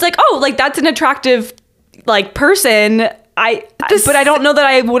I was like, oh, like that's an attractive like person. But I don't know that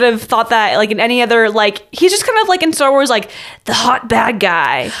I would have thought that like in any other like he's just kind of like in Star Wars like the hot bad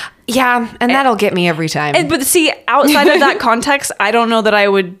guy. Yeah, and that'll get me every time. But see, outside of that context, I don't know that I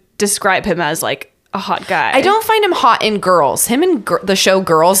would describe him as like a hot guy. I don't find him hot in Girls. Him in the show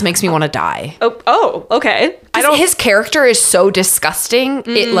Girls makes me want to die. Oh, okay. His character is so disgusting.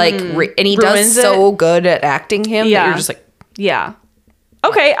 It like and he does Ruins so good at acting him that you're just like, yeah.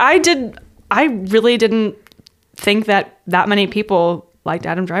 Okay, I really didn't think that many people liked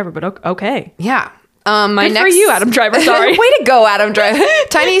Adam Driver, but okay. yeah. My Good for you, Adam Driver. Sorry. Way to go, Adam Driver.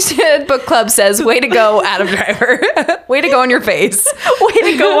 Tiny Book Club says, way to go, Adam Driver. Way to go on your face.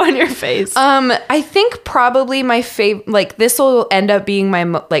 Way to go on your face. I think probably my favorite, like this will end up being my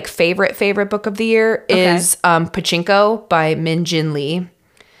favorite book of the year is Pachinko by Min Jin Lee.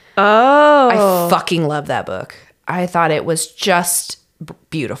 Oh. I fucking love that book. I thought it was just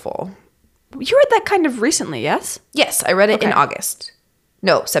beautiful. You read that kind of recently, yes? Yes, I read it in August.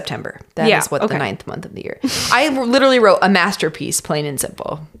 No, September. That is the 9th month of the year. I literally wrote a masterpiece, plain and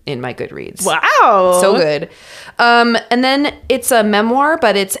simple, in my Goodreads. Wow. So good. And then it's a memoir,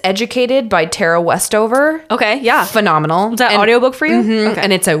 but it's Educated by Tara Westover. Okay, yeah. Phenomenal. Is that audiobook for you? Mm-hmm, okay.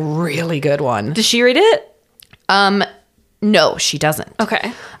 And it's a really good one. Does she read it? No, she doesn't.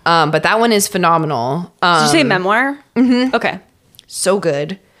 Okay. But that one is phenomenal. Did you say memoir? Mm-hmm. Okay. So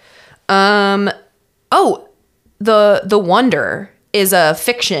good. The Wonder is a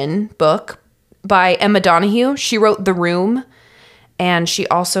fiction book by Emma Donoghue. She wrote The Room, and she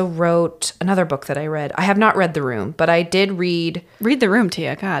also wrote another book that I read. I have not read The Room, but I did read... Read The Room,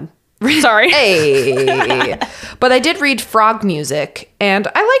 Tia. God. Sorry. Hey. But I did read Frog Music, and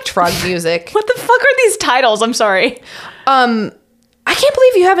I liked Frog Music. What the fuck are these titles? I'm sorry. I can't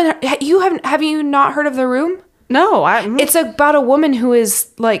believe you haven't... Have you not heard of The Room? No. It's about a woman who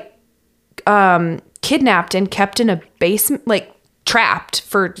is, like, kidnapped and kept in a basement, like, trapped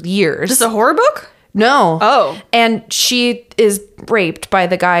for years. Is this a horror book? No. Oh. And she is raped by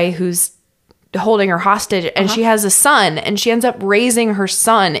the guy who's holding her hostage, and she has a son, and she ends up raising her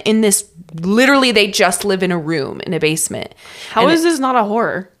son in this, literally they just live in a room in a basement. How is this not a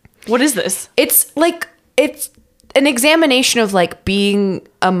horror? What is this? It's like, it's an examination of like being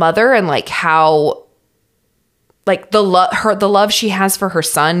a mother and like how like the love she has for her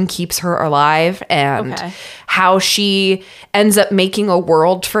son keeps her alive, and how she ends up making a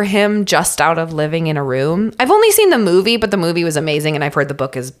world for him just out of living in a room. I've only seen the movie, but the movie was amazing, and I've heard the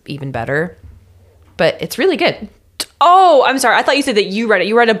book is even better. But it's really good. Oh, I'm sorry. I thought you said that you read it.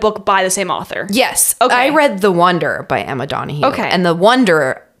 You read a book by the same author. Yes. Okay. I read The Wonder by Emma Donoghue. Okay. And The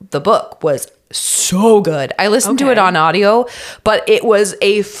Wonder, the book, was so good. I listened to it on audio, but it was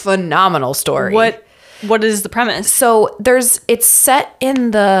a phenomenal story. What is the premise? So it's set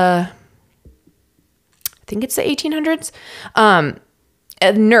in I think it's the 1800s.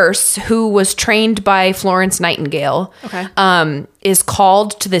 A nurse who was trained by Florence Nightingale is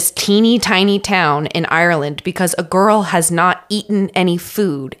called to this teeny tiny town in Ireland because a girl has not eaten any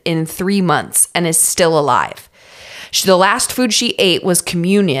food in 3 months and is still alive. The last food she ate was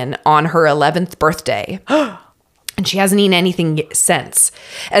communion on her 11th birthday. and she hasn't eaten anything since.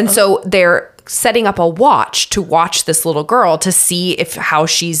 And so they're setting up a watch to watch this little girl to see how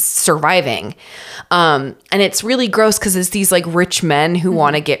she's surviving. And it's really gross because it's these like rich men who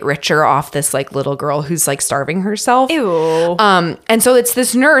want to get richer off this like little girl who's like starving herself. Ew. And so it's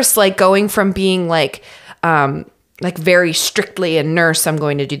this nurse like going from being like very strictly a nurse, I'm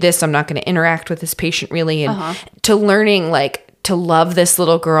going to do this, I'm not going to interact with this patient really, and to learning like to love this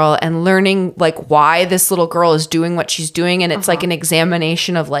little girl and learning like why this little girl is doing what she's doing. And it's like an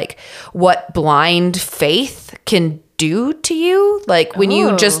examination of like what blind faith can do to you. Like when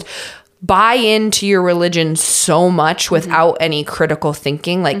you just buy into your religion so much without any critical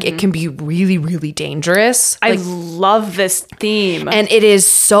thinking, like it can be really, really dangerous. I Like, love this theme. and it is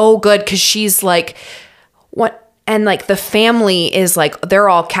so good because she's like, what? And like the family is like, they're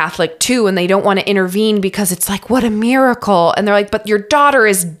all Catholic too, and they don't want to intervene because it's like, what a miracle. And they're like, but your daughter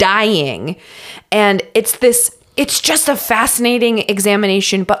is dying. And it's just a fascinating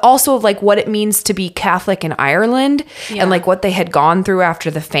examination, but also of like what it means to be Catholic in Ireland and like what they had gone through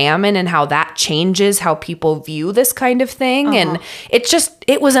after the famine and how that changes how people view this kind of thing. And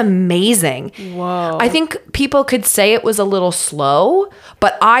it was amazing. Whoa. I think people could say it was a little slow,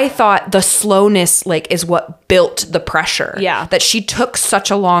 but I thought the slowness like is what built the pressure. Yeah. That she took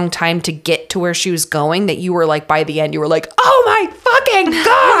such a long time to get to where she was going that you were like, by the end, you were like, oh my fucking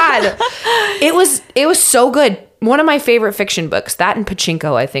God. It was so good. One of my favorite fiction books, that and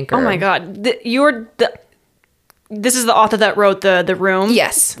Pachinko, I think. Oh my God. This is the author that wrote The Room?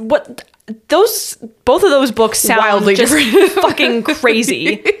 Yes. Both of those books sound Wildly just fucking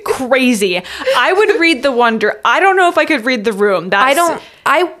crazy. Crazy. I would read The Wonder. I don't know if I could read The Room.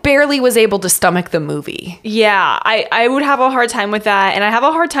 I barely was able to stomach the movie. Yeah, I would have a hard time with that. And I have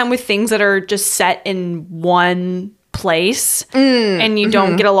a hard time with things that are just set in one place and you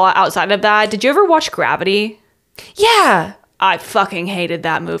don't get a lot outside of that. Did you ever watch Gravity? Yeah. I fucking hated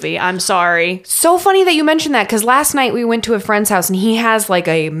that movie. I'm sorry. So funny that you mentioned that because last night we went to a friend's house and he has like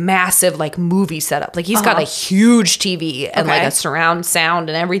a massive like movie setup. Like he's got a huge TV and like a surround sound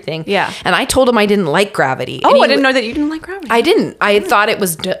and everything. Yeah. And I told him I didn't like Gravity. Oh, I didn't know that you didn't like Gravity. I didn't. I thought it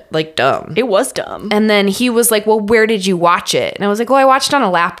was like dumb. It was dumb. And then he was like, well, where did you watch it? And I was like, well, I watched it on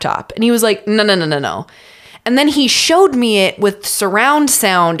a laptop. And he was like, no. And then he showed me it with surround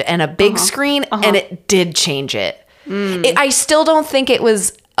sound and a big screen and it did change it. I still don't think it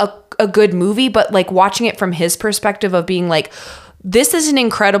was a good movie, but like watching it from his perspective of being like, this is an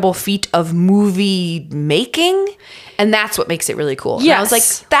incredible feat of movie making. And that's what makes it really cool. Yes. And I was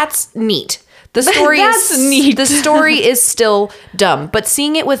like, that's neat. The story That's is neat. The story is still dumb, but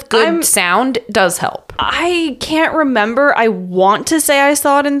seeing it with good sound does help. I can't remember. I want to say I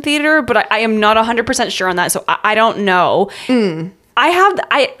saw it in theater, but I am not 100% sure on that. So I don't know.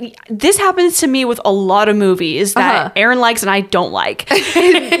 This happens to me with a lot of movies that Aaron likes and I don't like,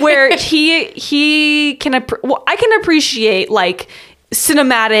 where he can, I can appreciate like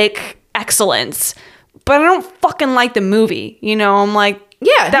cinematic excellence, but I don't fucking like the movie. You know, I'm like,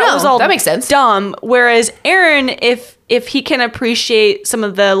 that makes sense. Dumb. Whereas Aaron, if he can appreciate some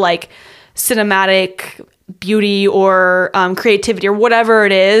of the like cinematic beauty or creativity or whatever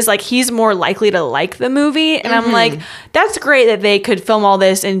it is, like he's more likely to like the movie. And I'm like, that's great that they could film all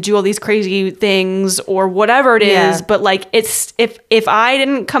this and do all these crazy things or whatever it is. But like, it's if I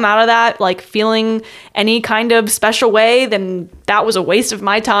didn't come out of that like feeling any kind of special way, then that was a waste of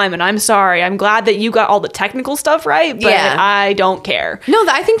my time. And I'm sorry. I'm glad that you got all the technical stuff right, but I don't care. No,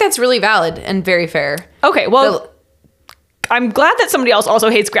 I think that's really valid and very fair. Okay, well, I'm glad that somebody else also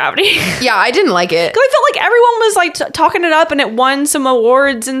hates Gravity. Yeah, I didn't like it. Because I felt like everyone was like talking it up and it won some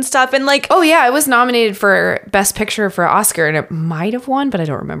awards and stuff. And like, oh yeah, it was nominated for Best Picture for Oscar and it might have won, but I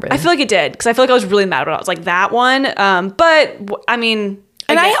don't remember. I feel like it did because I feel like I was really mad about it. I was like, that one. But I mean,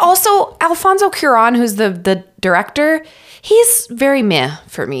 and I also, Alfonso Cuarón, who's the director, he's very meh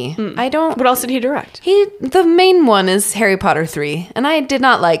for me. I don't. What else did he direct? The main one is Harry Potter 3, and I did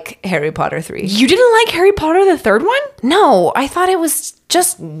not like Harry Potter 3. You didn't like Harry Potter, the third one? No, I thought it was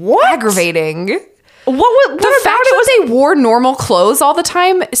just aggravating. What the fact that they wore normal clothes all the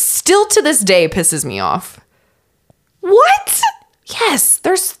time still to this day pisses me off. What? Yes,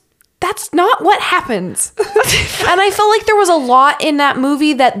 that's not what happens. And I felt like there was a lot in that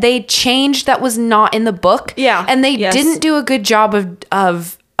movie that they changed that was not in the book. Yeah. And they didn't do a good job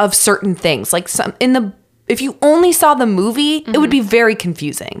of certain things. Like if you only saw the movie, it would be very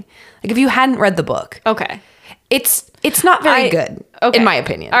confusing. Like if you hadn't read the book. Okay. It's not very good, in my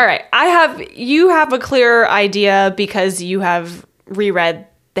opinion. All right. You have a clear idea because you have reread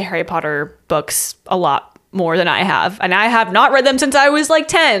the Harry Potter books a lot more than I have, and I have not read them since I was like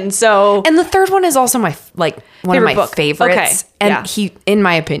 10. So, And the third one is also one Favorite of my book. favorites. Okay, And yeah. he, in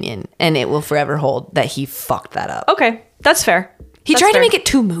my opinion, and it will forever hold, that he fucked that up. okay, that's fair. He tried to make it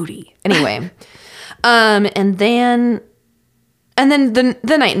too moody. Anyway, and then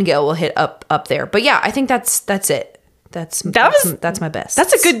the Nightingale will hit up there. But yeah, I think that's it. That's my best.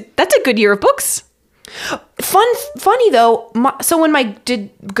 That's a good year of books. Funny though. So when my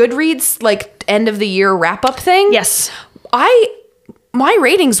did Goodreads like end of the year wrap up thing, Yes. my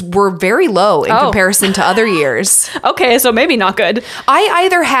ratings were very low in comparison to other years. Okay, so maybe not good. I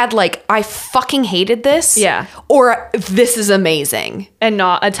either had like, I fucking hated this, Yeah. or this is amazing, And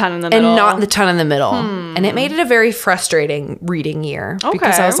not a ton in the middle. and not the ton in the middle. And it made it a very frustrating reading year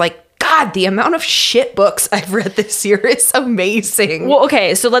because Okay. I was like, God, the amount of shit books I've read this year is amazing. Well,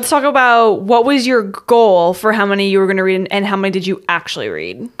 okay, so let's talk about what was your goal for how many you were going to read and how many did you actually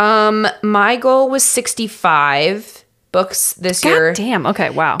read? My goal was 65 books this year. God damn. Okay,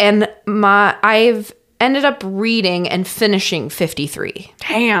 wow. And I've ended up reading and finishing 53.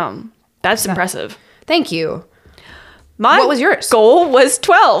 Damn. That's impressive. Thank you. What was yours? Goal was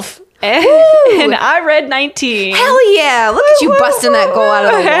 12. And I read 19. Hell yeah. Look at you busting that goal out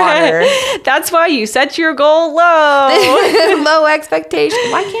of the water. That's why you set your goal low. Low expectation.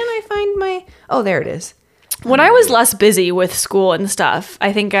 Why can't I find my... Oh, there it is. When I was less busy with school and stuff,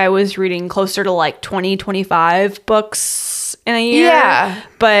 I think I was reading closer to like 20, 25 books in a year. Yeah.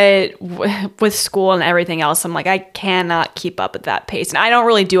 But with school and everything else, I'm like, I cannot keep up at that pace. And I don't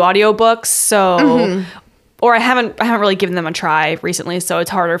really do audiobooks, so... Or I haven't really given them a try recently, so it's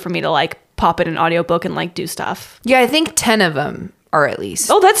harder for me to like pop in an audiobook and like do stuff. Yeah, I think 10 of them are at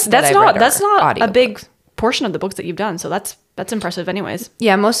least. Oh, that's that I've not read are a audiobook. big portion of the books that you've done. So that's impressive anyways.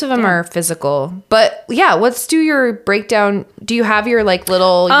 Yeah, most of them are physical. But yeah, let's do your breakdown. Do you have your like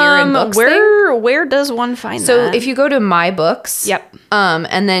little year in books thing? Where does one find So that? if you go to My Books, Yep.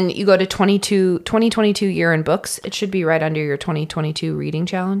 and then you go to 2022 year in books, it should be right under your 2022 reading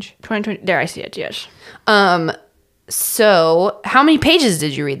challenge. 2020, there I see it, yes. So how many pages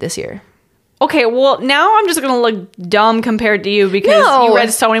did you read this year? Okay, well, now I'm just going to look dumb compared to you because No. you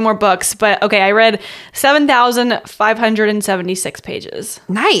read so many more books. But okay, I read 7,576 pages.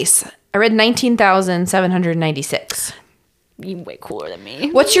 Nice. I read 19,796. You way cooler than me.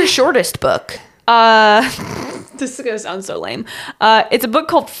 What's your shortest book? This is going to sound so lame. It's a book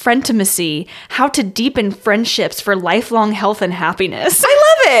called Frientimacy, How to Deepen Friendships for Lifelong Health and Happiness. I love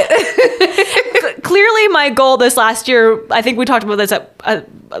it. Clearly, my goal this last year, I think we talked about this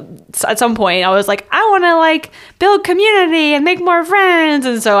at some point. I was like, I want to like build community and make more friends.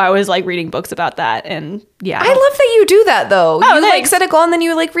 And so I was like reading books about that. And yeah. I love that you do that though. You like thanks. set a goal and then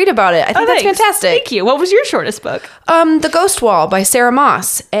you like read about it. I think that's Thanks. fantastic. Thank you. What was your shortest book? The Ghost Wall by Sarah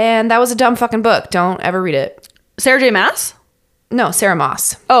Moss. And that was a dumb fucking book. Don't ever read it. Sarah J. Maas? No, Sarah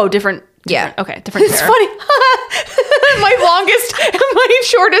Moss. Oh, different. Yeah. Okay, different. It's Sarah. funny. My longest and my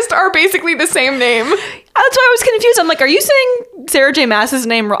shortest are basically the same name. That's why I was confused. I'm like, are you saying Sarah J. Maas's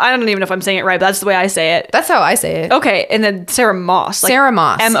name? I don't even know if I'm saying it right, but that's the way I say it. That's how I say it. Okay, and then Sarah Moss. Like Sarah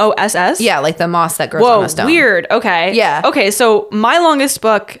Moss. Moss? Yeah, like the moss that grows on Whoa, a stone. weird. Okay. Yeah. Okay, so my longest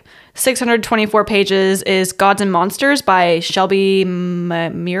book, 624 pages, is Gods and Monsters by Shelby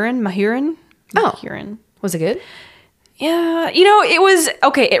Mahurin. Oh. Mahurin. Was it good? Yeah, you know, it was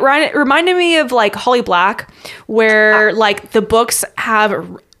okay. It reminded me of like Holly Black, where like the books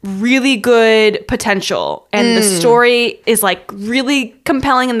have really good potential and the story is like really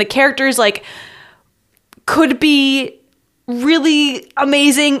compelling and the characters like could be really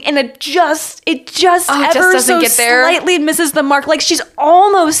amazing and it just ever doesn't so get there. slightly misses the mark. Like she's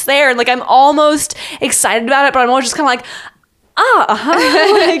almost there and like I'm almost excited about it, but I'm always just kind of like,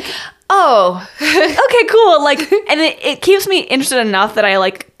 like. Oh. Okay, cool. Like, and it keeps me interested enough that I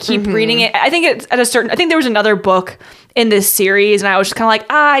like keep reading it. I think it's at a certain. I think there was another book in this series, and I was just kind of like,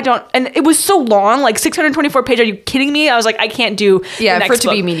 I don't. And it was so long, like 624 pages. Are you kidding me? I was like, I can't do. the Yeah, next for it to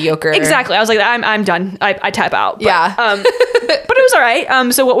book. be mediocre. Exactly. I was like, I'm done. I tap out. But, Yeah. but it was all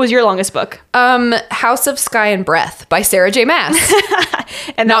right. So what was your longest book? House of Sky and Breath by Sarah J. Maas.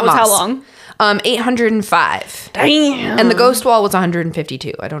 And that Not was how Moss. long? 805. Damn. And the Ghost Wall was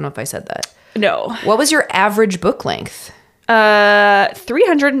 152. I don't know if I said that. No. What was your average book length?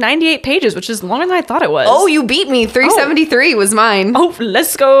 398 pages, which is longer than I thought it was. Oh, you beat me. 373 was mine. Oh,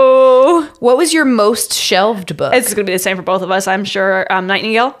 let's go. What was your most shelved book? It's gonna be the same for both of us, I'm sure.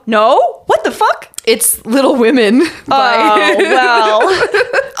 Nightingale? No? What the fuck? It's Little Women. Oh, well.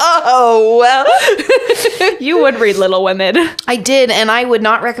 Oh, well. You would read Little Women. I did, and I would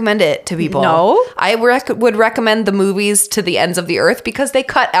not recommend it to people. No? I would recommend the movies to the ends of the earth because they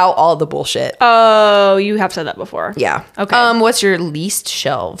cut out all the bullshit. Oh, you have said that before. Yeah. Okay. What's your least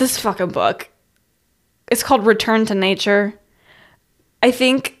shelved? This fucking book. It's called Return to Nature. I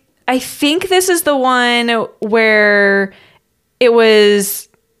think this is the one where it was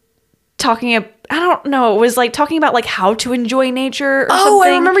talking about, I don't know, it was like talking about like how to enjoy nature or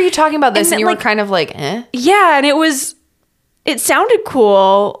something. I remember you talking about this and you were like, kind of like, eh? Yeah, and it sounded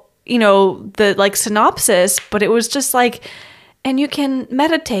cool, you know, the like synopsis, but it was just like, and you can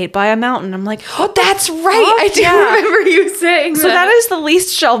meditate by a mountain. I'm like, oh, that's right. I do remember you saying so that is the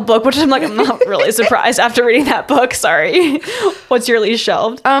least shelved book, which I'm like, I'm not really surprised after reading that book. Sorry. What's your least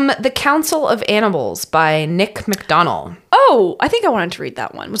shelved? The Council of Animals by Nick McDonnell. Oh, I think I wanted to read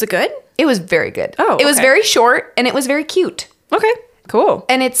that one. Was it good? It was very good. Oh, It was okay. very short and it was very cute. Okay, cool.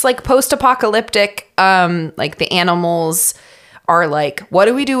 And it's like post-apocalyptic. Like the animals are like, what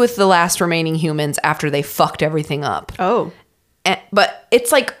do we do with the last remaining humans after they fucked everything up? Oh. But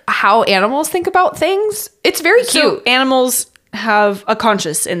it's like how animals think about things. It's very cute. So animals have a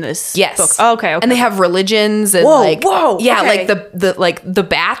conscience in this Yes. book. Oh, okay. And they have religions and Whoa, like whoa, yeah, okay. like the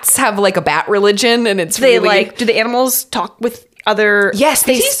bats have like a bat religion and it's They really like, do the animals talk with other yes,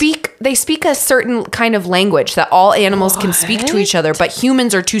 they species? speak a certain kind of language that all animals can speak to each other, but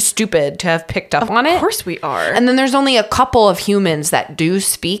humans are too stupid to have picked up on it. Of course we are. And then there's only a couple of humans that do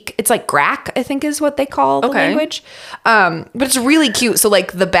speak. It's like Grak, I think is what they call the language. But it's really cute. So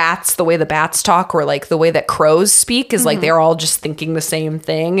like the bats, the way the bats talk, or like the way that crows speak is like they're all just thinking the same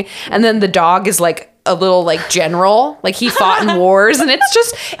thing. And then the dog is like a little like general, like he fought in wars, and it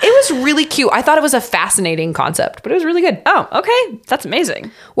was really cute. I thought it was a fascinating concept, but it was really good. Oh, okay. That's amazing.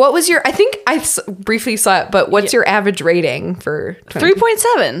 What was your, I think I briefly saw it, but what's your average rating for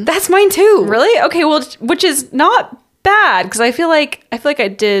 3.7. That's mine too. Really? Okay, well, which is not bad because I feel like I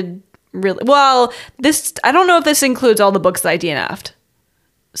did really well. This, I don't know if this includes all the books that I DNF'd.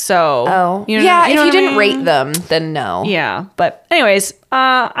 So, if you what I didn't mean? rate them, then no. Yeah, but anyways,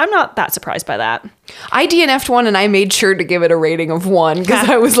 I'm not that surprised by that. I DNF'd one and I made sure to give it a rating of 1 because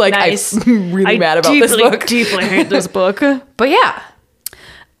I was like, Nice. I'm really mad about this book. Deeply hate this book. But yeah.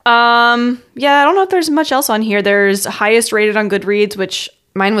 Yeah, I don't know if there's much else on here. There's highest rated on Goodreads, which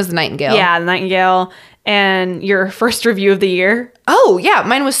Mine was The Nightingale. yeah, The Nightingale, and your first review of the year. Oh, yeah.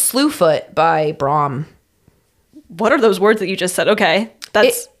 Mine was Slewfoot by Brahm. What are those words that you just said? Okay,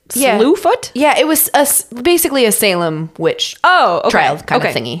 that's yeah. Slewfoot. Yeah, it was basically a Salem witch Oh, okay. trial kind okay.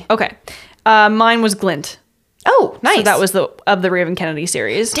 of thingy. Okay, mine was Glint. Oh, nice. So that was of the Raven Kennedy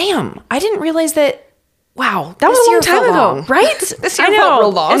series. Damn, I didn't realize that. Wow, That was this a long year time felt ago, long. right? This year felt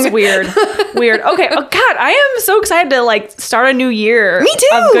real long. It's weird. Weird. Okay. Oh God, I am so excited to like start a new year. Me too.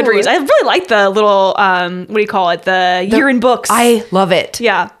 Of Goodreads. I really like the little what do you call it? The year in books. I love it.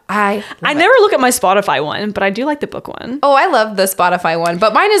 yeah. I never look at my Spotify one, but I do like the book one. Oh, I love the Spotify one,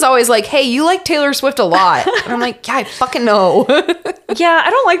 but mine is always like, "Hey, you like Taylor Swift a lot," and I'm like, "Yeah, I fucking know." Yeah, I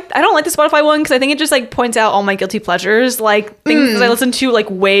don't like the Spotify one because I think it just like points out all my guilty pleasures, like things that I listen to like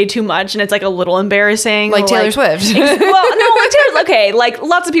way too much, and it's like a little embarrassing. Like Taylor Swift. Well, no, like Taylor. Okay, like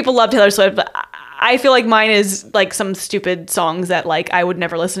lots of people love Taylor Swift, but I feel like mine is like some stupid songs that like I would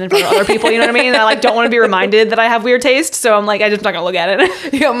never listen in front of other people. You know what I mean? And I like don't want to be reminded that I have weird taste, so I'm like, I'm just not gonna look at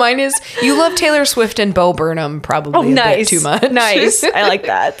it. Yeah, mine is you love Taylor Swift and Bo Burnham probably a bit too much. Nice. I like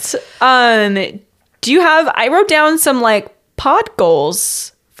that. Do you have? I wrote down some like pod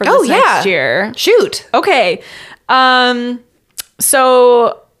goals for this next year. Shoot. Okay.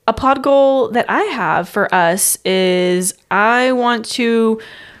 So a pod goal that I have for us is I want to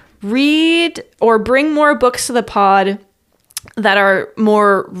read or bring more books to the pod that are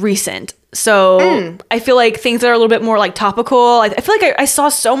more recent. So I feel like things that are a little bit more like topical. I feel like I saw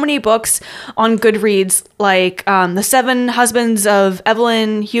so many books on Goodreads, like The 7 Husbands of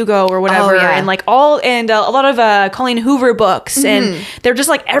Evelyn Hugo or whatever, and like a lot of Colleen Hoover books, and they're just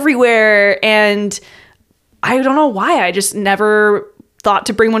like everywhere. And I don't know why I just never thought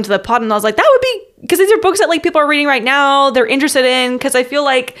to bring one to the pod, and I was like, that would be because these are books that like people are reading right now, they're interested in. Because I feel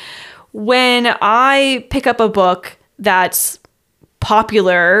like when I pick up a book that's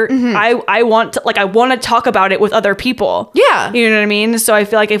popular, I want to talk about it with other people. Yeah. You know what I mean? So I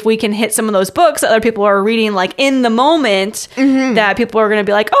feel like if we can hit some of those books that other people are reading like in the moment, that people are going to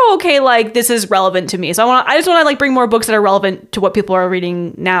be like, oh, okay, like this is relevant to me. So I just want to like bring more books that are relevant to what people are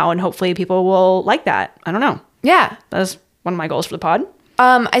reading now, and hopefully people will like that. I don't know. Yeah. That's one of my goals for the pod.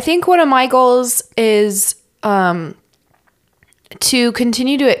 I think one of my goals is to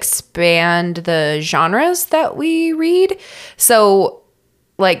continue to expand the genres that we read. So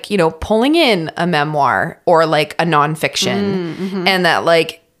like, you know, pulling in a memoir or like a nonfiction, and that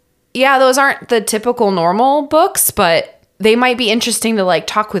like, yeah, those aren't the typical normal books, but they might be interesting to like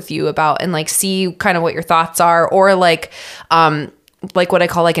talk with you about and like see kind of what your thoughts are, or like what I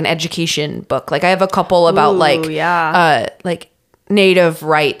call like an education book. Like I have a couple about like Native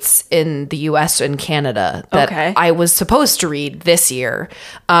rights in the US and Canada that I was supposed to read this year.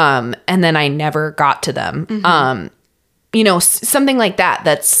 And then I never got to them. You know, something like that.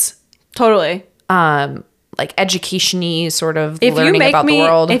 That's totally like education-y sort of learning about the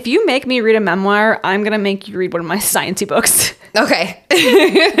world. If you make me read a memoir, I'm going to make you read one of my sciencey books. Okay.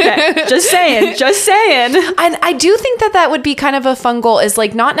 Okay. Just saying. And I do think that would be kind of a fun goal, is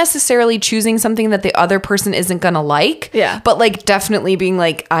like not necessarily choosing something that the other person isn't going to like. Yeah. But like definitely being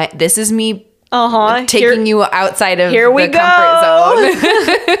like, this is me taking you outside of here we the go. comfort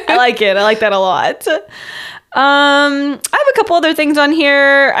zone. I like it. I like that a lot. I have a couple other things on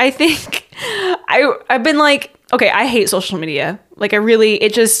here. I think I've been like, okay, I hate social media. Like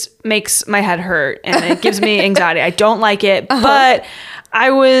it just makes my head hurt and it gives me anxiety. I don't like it, but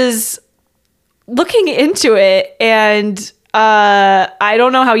I was looking into it, and I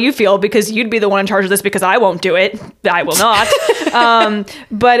don't know how you feel because you'd be the one in charge of this, because I won't do it. I will not.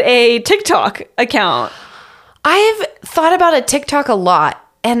 But a TikTok account. I've thought about a TikTok a lot,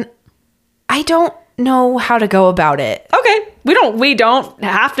 and I don't know how to go about it. Okay. We don't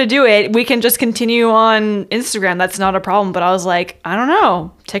have to do it. We can just continue on Instagram. That's not a problem. But I was like, I don't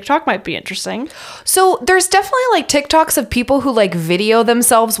know. TikTok might be interesting. So there's definitely like TikToks of people who like video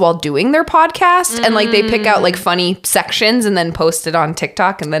themselves while doing their podcast, and like they pick out like funny sections and then post it on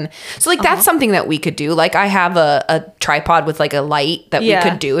TikTok. And then, so like that's something that we could do. Like I have a tripod with like a light that we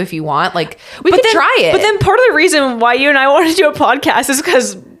could do if you want. Like we could try it. But then part of the reason why you and I wanted to do a podcast is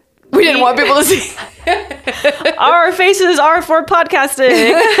because we didn't want people to see. Our faces are for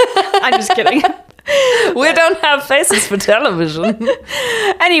podcasting. I'm just kidding. We don't have faces for television.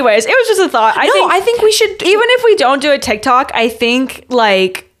 Anyways, it was just a thought. I think we should, even if we don't do a TikTok, I think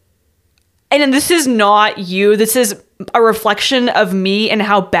like, and then this is not you, this is a reflection of me and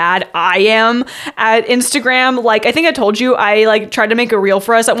how bad I am at Instagram. Like, I think I told you, I like tried to make a reel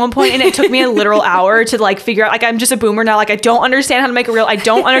for us at one point, and it took me a literal hour to like figure out, like, I'm just a boomer now. Like, I don't understand how to make a reel. I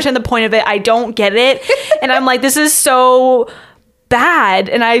don't understand the point of it. I don't get it. And I'm like, this is so bad.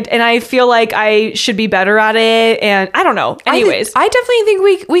 And I feel like I should be better at it. And I don't know. Anyways. I definitely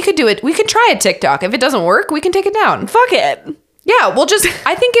think we could do it. We could try a TikTok. If it doesn't work, we can take it down. Fuck it. Yeah, we'll just,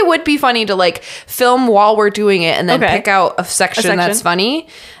 I think it would be funny to like film while we're doing it and then pick out a section that's funny.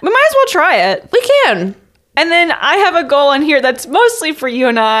 We might as well try it. We can. And then I have a goal in here that's mostly for you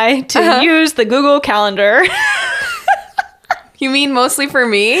and I to use the Google Calendar. You mean mostly for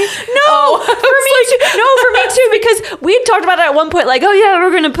me? No, for me too, because we had talked about it at one point, like, oh yeah,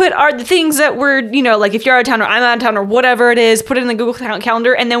 we're going to put the things that we're, you know, like if you're out of town or I'm out of town or whatever it is, put it in the Google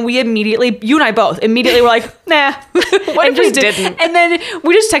Calendar. And then we immediately, you and I both immediately were like, nah. What if we didn't? And then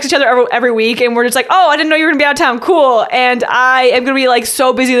we just text each other every week, and we're just like, oh, I didn't know you were going to be out of town. Cool. And I am going to be like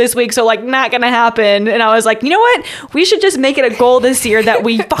so busy this week, so like not going to happen. And I was like, you know what? We should just make it a goal this year that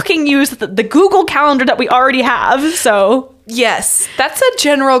we fucking use the Google Calendar that we already have. So yes, that's a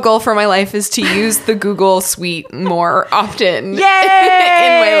general goal for my life, is to use the Google Suite more often. Yay!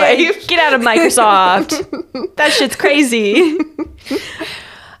 In my life. Get out of Microsoft. That shit's crazy.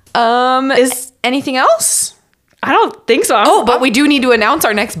 Is anything else? I don't think so. Oh, but we do need to announce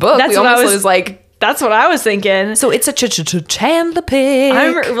our next book. That's what I was like. That's what I was thinking. So it's a Chandler pick.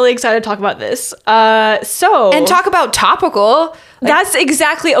 I'm really excited to talk about this. And talk about topical. That's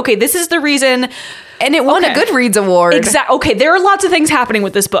exactly, okay, this is the reason. And it won a Goodreads award. Exactly. Okay, there are lots of things happening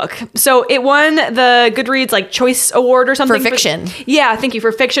with this book. So it won the Goodreads like Choice Award or something. For fiction. Yeah, thank you,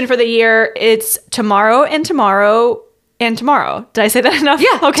 for fiction for the year. It's Tomorrow and Tomorrow and Tomorrow. Did I say that enough?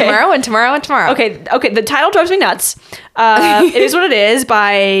 Yeah. Okay. Tomorrow and Tomorrow and Tomorrow. Okay. The title drives me nuts. It Is What It Is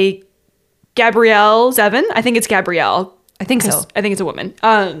by Gabrielle Zevin. I think it's Gabrielle. I think so. I think it's a woman.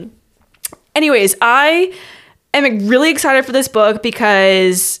 Anyways, I am really excited for this book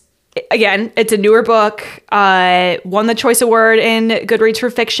because, again, it's a newer book, won the Choice Award in Goodreads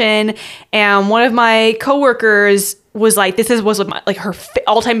for fiction, and one of my coworkers was like, was like her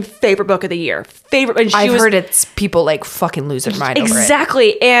all-time favorite book of the year. And I've heard it's people like fucking lose their mind over it.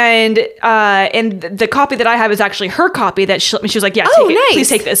 Exactly. And the copy that I have is actually her copy that she was like, yeah, Oh, take it. nice. Please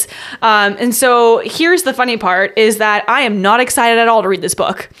take this. And so here's the funny part is that I am not excited at all to read this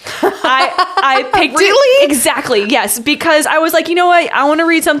book. I picked Really? it. Exactly. Yes. Because I was like, you know what? I want to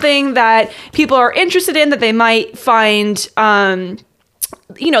read something that people are interested in, that they might find,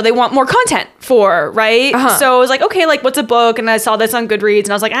 they want more content for, right? So I was like, okay, like what's a book? And I saw this on Goodreads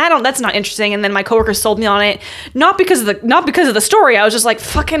and I was like, that's not interesting. And then my coworker sold me on it. Not because of the story. I was just like,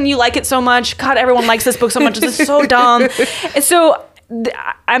 fucking, you like it so much. God, everyone likes this book so much. This is so dumb. And so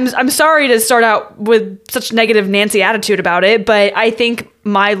I'm sorry to start out with such negative Nancy attitude about it, but I think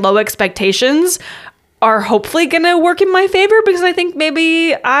my low expectations are hopefully gonna work in my favor, because I think maybe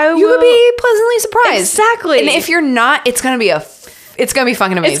you could be pleasantly surprised. Exactly. And if you're not, it's gonna be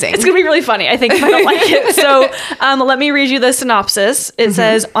fucking amazing. It's going to be really funny, I think, if I don't like it. So let me read you the synopsis. It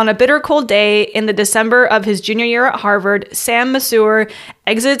says, on a bitter cold day in the December of his junior year at Harvard, Sam Masur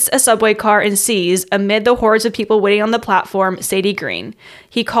exits a subway car and sees, amid the hordes of people waiting on the platform, Sadie Green.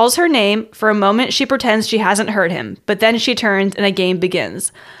 He calls her name. For a moment, she pretends she hasn't heard him, but then she turns and a game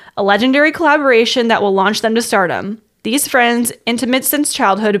begins. A legendary collaboration that will launch them to stardom. These friends, intimate since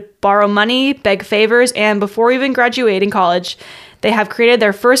childhood, borrow money, beg favors, and before even graduating college, they have created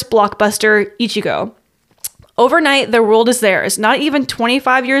their first blockbuster, Ichigo. Overnight, their world is theirs. Not even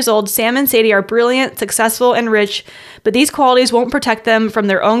 25 years old, Sam and Sadie are brilliant, successful, and rich, but these qualities won't protect them from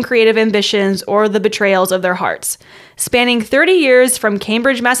their own creative ambitions or the betrayals of their hearts. Spanning 30 years from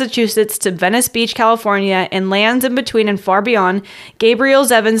Cambridge, Massachusetts to Venice Beach, California, and lands in between and far beyond, Gabriel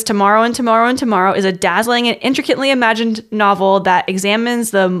Zevin's Tomorrow and Tomorrow and Tomorrow is a dazzling and intricately imagined novel that examines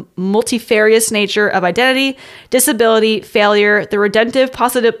the multifarious nature of identity, disability, failure, the redemptive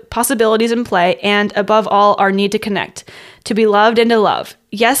possibilities in play, and above all, our need to connect, to be loved and to love.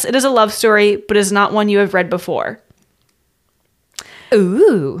 Yes, it is a love story, but it is not one you have read before.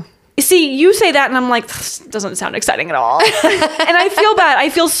 Ooh. See, you say that and I'm like, this doesn't sound exciting at all. And I feel bad. I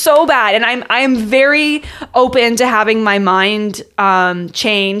feel so bad. And I'm very open to having my mind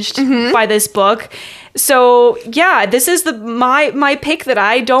changed by this book. So yeah, this is my pick that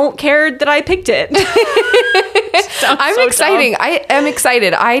I don't care that I picked it. I'm so exciting. dumb. I am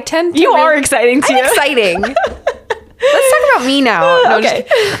excited. I tend to. You are exciting too. I'm exciting. Let's talk about me now. No, Okay.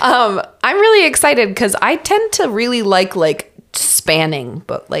 I'm really excited because I tend to really like spanning,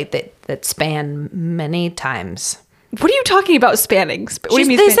 but like that span many times. What are you talking about spanning? What do you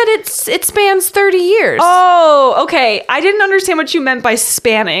mean They said it spans 30 years. Oh, okay. I didn't understand what you meant by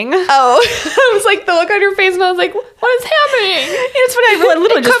spanning. Oh. I was like, the look on your face, and I was like, what is happening? It's funny. I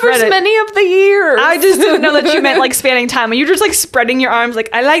literally It just covers read it. many of the years. I just didn't know that you meant like spanning time. And you're just like spreading your arms. Like,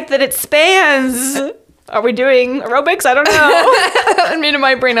 I like that it spans. Are we doing aerobics? I don't know. I mean, in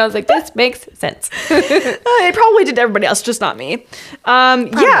my brain, I was like, this makes sense. It probably did to everybody else, just not me.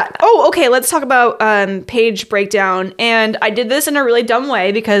 Yeah. Oh, okay. Let's talk about page breakdown. And I did this in a really dumb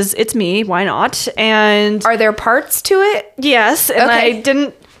way because it's me. Why not? And Are there parts to it? yes, and Okay. I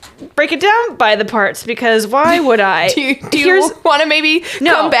didn't break it down by the parts because why would I? Do you want to maybe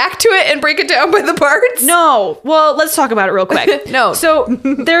come back to it and break it down by the parts? No. Well, let's talk about it real quick. No. So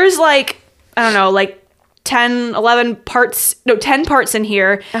there's like, I don't know, like 10 parts in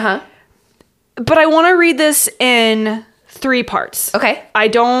here. Uh-huh. But I want to read this in 3 parts. Okay. I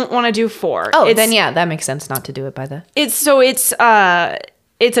don't want to do 4. Oh, then yeah, that makes sense not to do it by the... It's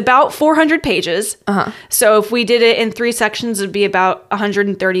about 400 pages. Uh-huh. So if we did it in 3 sections, it'd be about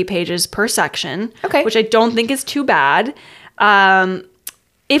 130 pages per section. Okay. Which I don't think is too bad.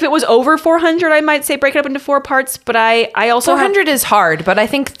 If it was over 400, I might say break it up into 4 parts, but I also 400 is hard, but I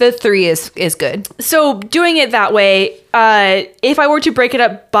think the 3 is good. So doing it that way, if I were to break it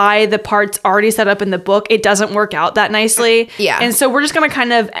up by the parts already set up in the book, it doesn't work out that nicely. Yeah. And so we're just going to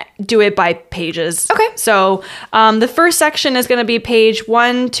kind of do it by pages. Okay. So the first section is going to be page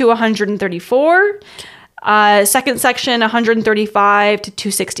 1 to 134. Second section, 135 to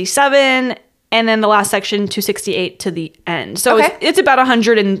 267. And then the last section, 268 to the end. So Okay. it's about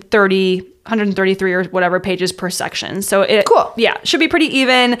 133 or whatever pages per section. So it, Cool. yeah, should be pretty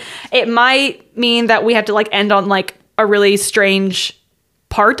even. It might mean that we have to like end on like a really strange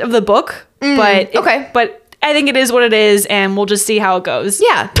part of the book, but okay. but I think it is what it is, and we'll just see how it goes.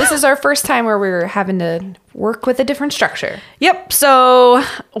 Yeah, this is our first time where we're having to work with a different structure. Yep. So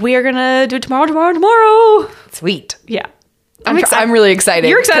we are gonna do it tomorrow. Sweet. Yeah. I'm really excited.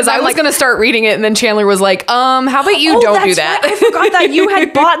 You're excited. Because I was going to start reading it, and then Chandler was like, how about you don't do that? Right. I forgot that you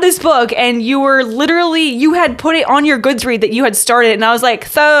had bought this book, and you were literally, you had put it on your Goodreads that you had started, and I was like,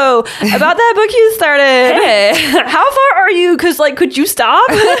 so, about that book you started, Hey. how far are you? Because, like, could you stop?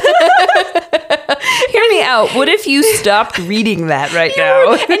 Hear me out. What if you stopped reading that right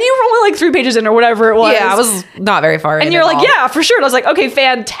now? And you were only like 3 pages in or whatever it was. Yeah, I was not very far in. And you're at like, all. yeah, for sure. And I was like, okay,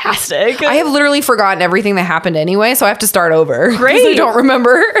 fantastic. I have literally forgotten everything that happened anyway, so I have to start over. Great. I don't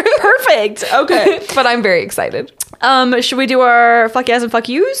remember. Perfect. Okay. But I'm very excited. Should we do our fuck yes and fuck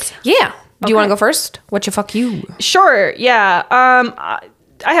yous? Yeah. Do you want to go first? What's your fuck you? Sure. Yeah. I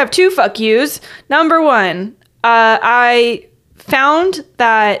have 2 fuck yous. Number 1, I found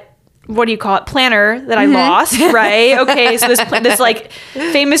that, what do you call it, planner that I lost, right? Okay, so this like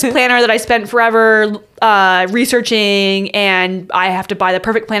famous planner that I spent forever researching, and I have to buy the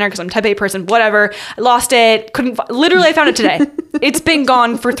perfect planner because I'm a type A person, whatever. I lost it, literally I found it today. It's been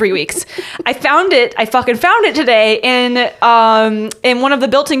gone for 3 weeks. I fucking found it today in one of the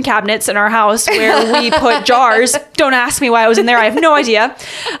built-in cabinets in our house where we put jars. Don't ask me why I was in there. I have no idea.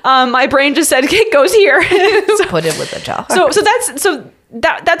 My brain just said, it goes here. Put it with a jar.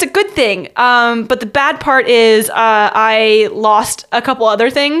 That's a good thing. But the bad part is I lost a couple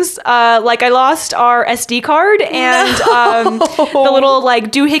other things. Like I lost our SD card and the little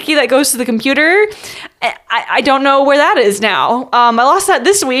like doohickey that goes to the computer. I don't know where that is now. I lost that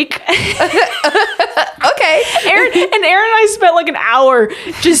this week. Okay. Aaron and I spent like an hour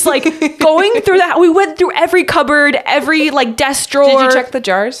just like going through that. We went through every cupboard, every like desk drawer. Did you check the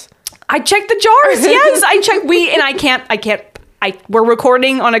jars? I checked the jars. Yes, I checked. I can't. We're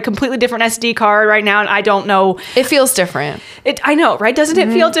recording on a completely different SD card right now, and I don't know. It feels different. I know, right? Doesn't it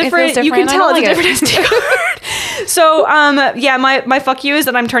feel different? different. You can I tell don't it's a like different SD card. So, yeah, my fuck you is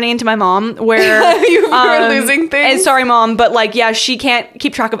that I'm turning into my mom, where you were losing things. And sorry, mom, but like, yeah, she can't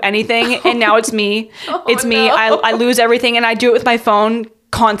keep track of anything, and now it's me. It's me. No. I lose everything, and I do it with my phone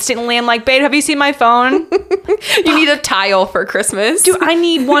constantly. I'm like, babe, have you seen my phone? You need a tile for Christmas. Dude, I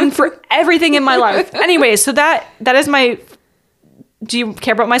need one for everything in my life. Anyway, so that is my. Do you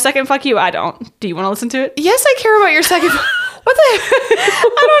care about my second fuck you? I don't. Do you want to listen to it? Yes, I care about your second. What the?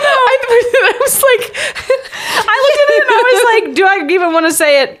 I don't know. I was like, I looked at it and I was like, do I even want to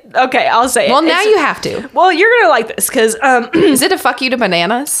say it? Okay, I'll say it. well, now you have to. Well, you're gonna like this because Is it a fuck you to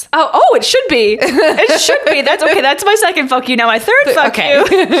bananas? oh, it should be. It should be. That's okay. That's my second fuck you. Now my third fuck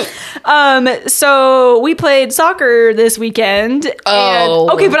you. So we played soccer this weekend. Oh.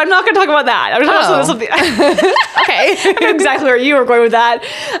 And, okay, but I'm not gonna talk about that. I'm talking about something. Okay. I know exactly where you were going with that.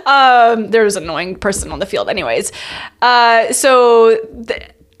 There was an annoying person on the field. Anyways,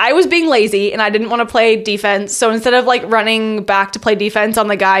 I was being lazy and I didn't want to play defense. So instead of like running back to play defense on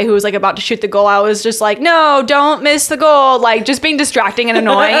the guy who was like about to shoot the goal, I was just like, no, don't miss the goal. Like just being distracting and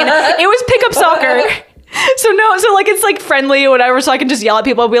annoying. And it was pickup soccer. So like it's like friendly or whatever, so I can just yell at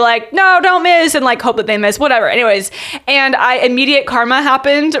people and be like, no, don't miss, and like hope that they miss, whatever. Anyways, and immediate karma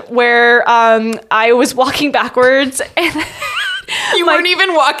happened where I was walking backwards and You weren't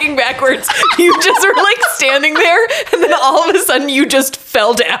even walking backwards. You just were like standing there, and then all of a sudden you just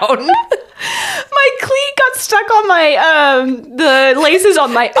fell down. My cleat got stuck on my the laces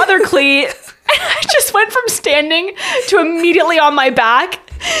on my other cleat. And I just went from standing to immediately on my back.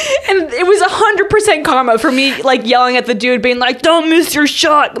 And it was 100% karma for me, like yelling at the dude, being like, "Don't miss your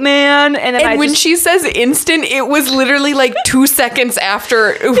shot, man!" And then when she says instant, it was literally like 2 seconds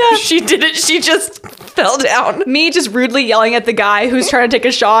after she did it. She just fell down. Me just rudely yelling at the guy who's trying to take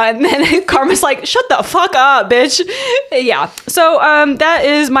a shot, and then Karma's like, "Shut the fuck up, bitch!" Yeah. So that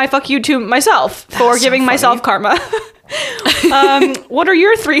is my fuck you to myself for giving myself karma. What are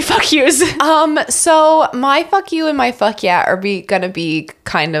your 3 fuck yous? So my fuck you and my fuck yeah are gonna be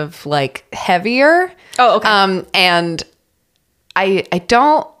kind of like heavier. Oh, okay. And I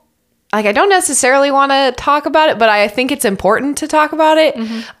don't necessarily want to talk about it, but I think it's important to talk about it.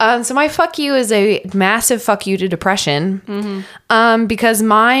 Mm-hmm. So my fuck you is a massive fuck you to depression. Mm-hmm. Because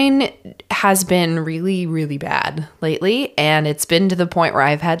mine has been really, really bad lately. And it's been to the point where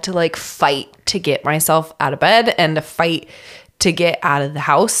I've had to like fight to get myself out of bed and to fight to get out of the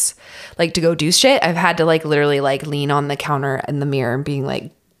house, like to go do shit. I've had to like literally like lean on the counter in the mirror and being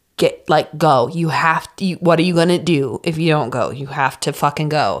like, go. You have to, what are you going to do if you don't go? You have to fucking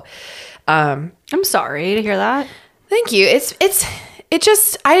go. I'm sorry to hear that. Thank you.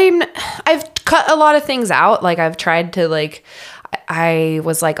 I've cut a lot of things out. Like I've tried to like, I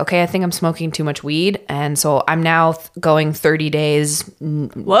was like, okay, I think I'm smoking too much weed. And so I'm now going 30 days.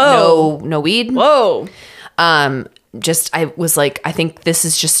 No weed. Whoa. I was like, I think this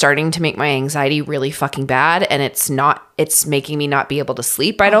is just starting to make my anxiety really fucking bad. And it's making me not be able to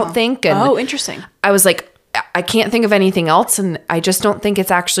sleep, I don't think. And interesting. I was like, I can't think of anything else. And I just don't think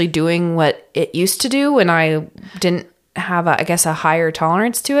it's actually doing what it used to do. And I didn't have a higher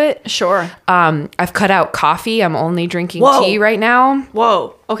tolerance to it. Sure. I've cut out coffee. I'm only drinking Whoa. tea right now.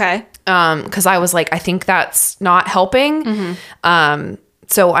 Whoa. Okay. Because I was like, I think that's not helping.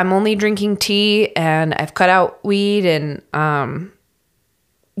 So I'm only drinking tea, and I've cut out weed, and and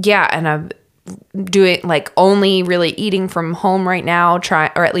I'm doing like only really eating from home right now,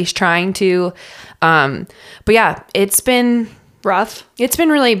 or at least trying to. But yeah, it's been Rough. It's been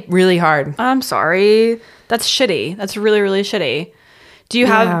really, really hard. I'm sorry. That's shitty. That's really, really shitty. Do you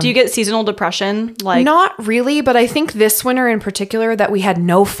get seasonal depression? Like, not really, but I think this winter in particular that we had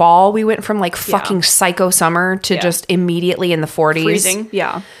no fall. We went from like fucking psycho summer to just immediately in the 40s. Freezing.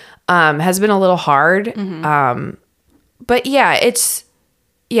 Yeah. Has been a little hard. But yeah, it's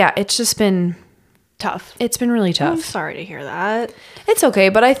just been tough. It's been really tough. I'm sorry to hear that. It's okay,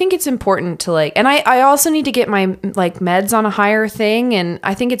 but I think it's important to like, and I also need to get my like meds on a higher thing. And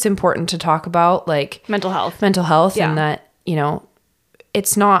I think it's important to talk about like mental health and that, you know,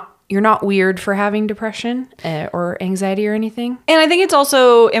 you're not weird for having depression or anxiety or anything. And I think it's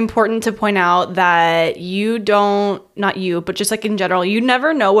also important to point out that not you, but just like in general, you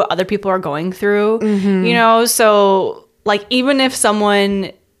never know what other people are going through, you know? So like, even if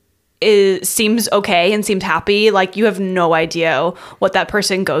someone seems okay and seems happy, like you have no idea what that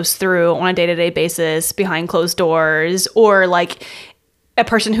person goes through on a day-to-day basis behind closed doors, or like a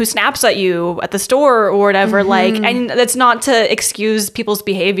person who snaps at you at the store or whatever. Like, and that's not to excuse people's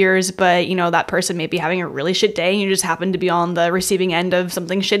behaviors, but you know, that person may be having a really shit day and you just happen to be on the receiving end of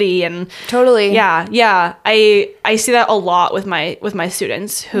something shitty. And totally. Yeah. I see that a lot with my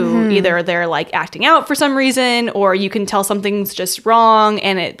students who either they're like acting out for some reason, or you can tell something's just wrong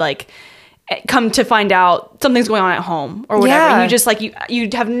and it like come to find out something's going on at home or whatever. Yeah. And you just like, you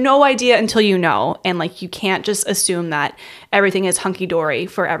have no idea until you know. And like, you can't just assume that everything is hunky dory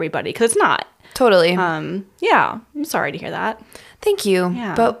for everybody, because it's not. Totally. Yeah. I'm sorry to hear that. Thank you.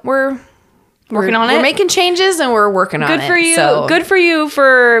 Yeah. But we're working on it. We're making changes and we're working on it. Good for you. So. Good for you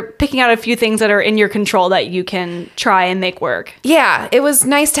for picking out a few things that are in your control that you can try and make work. Yeah, it was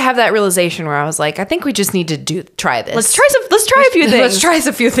nice to have that realization where I was like, I think we just need to try this. Let's try a few things. Let's try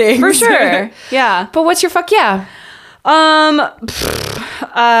a few things. For sure. Yeah. But what's your fuck yeah?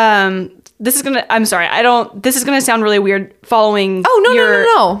 This is gonna sound really weird following.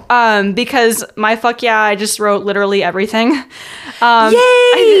 Oh, no. Because my fuck yeah, I just wrote literally everything.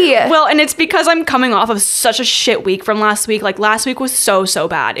 Yay! And it's because I'm coming off of such a shit week from last week. Like last week was so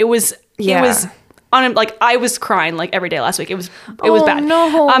bad. It was I was crying like every day last week. It was bad.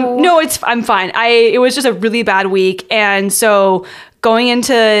 No. I'm fine. It was just a really bad week. And so going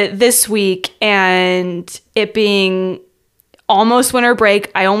into this week and it being almost winter break,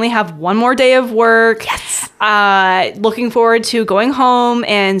 I only have one more day of work. Yes. Looking forward to going home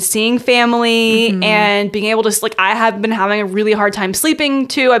and seeing family and being able to like, I have been having a really hard time sleeping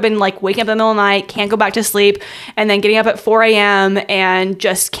too. I've been like waking up in the middle of the night, can't go back to sleep, and then getting up at 4 a.m. and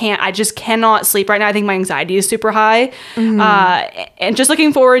I just cannot sleep right now. I think my anxiety is super high. And just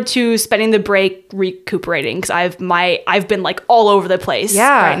looking forward to spending the break recuperating, because I've been like all over the place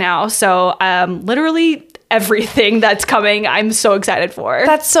right now. So literally everything that's coming, I'm so excited for.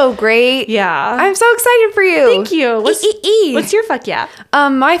 That's so great. Yeah. I'm so excited for you. Thank you. What's your fuck yeah?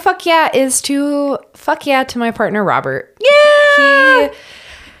 My fuck yeah is to fuck yeah to my partner, Robert. Yeah.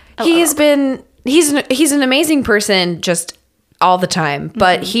 He's an amazing person just all the time,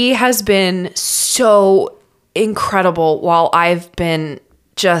 but he has been so incredible while I've been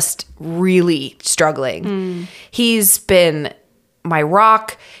just really struggling. He's been my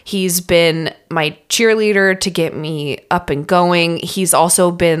rock. He's been my cheerleader to get me up and going. He's also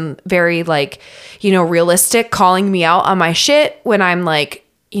been very like, realistic, calling me out on my shit when I'm like,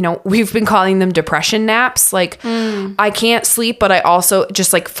 we've been calling them depression naps. Like I can't sleep, but I also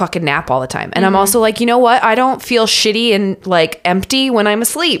just like fucking nap all the time. And I'm also like, you know what? I don't feel shitty and like empty when I'm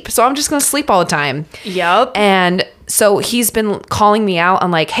asleep. So I'm just going to sleep all the time. Yep. And so he's been calling me out on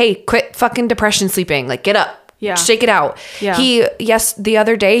like, hey, quit fucking depression sleeping. Like get up. Yeah. Shake it out. Yeah. The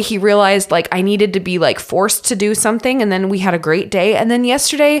other day he realized like I needed to be like forced to do something, and then we had a great day. And then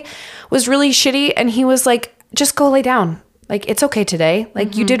yesterday was really shitty and he was like, just go lay down. Like it's okay today.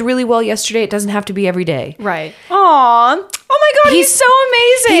 Like you did really well yesterday. It doesn't have to be every day. Right. Aw. Oh my God. He's so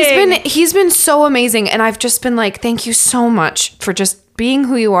amazing. He's been so amazing. And I've just been like, thank you so much for just being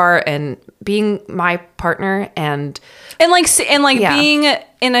who you are and being my partner and being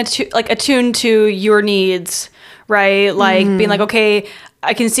attuned to your needs, right? Like being like, okay,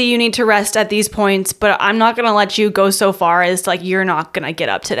 I can see you need to rest at these points, but I'm not going to let you go so far as like, you're not going to get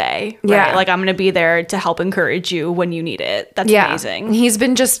up today. Right? Yeah. Like I'm going to be there to help encourage you when you need it. That's amazing. He's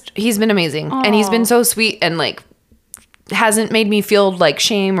been amazing. Aww. And he's been so sweet and like hasn't made me feel like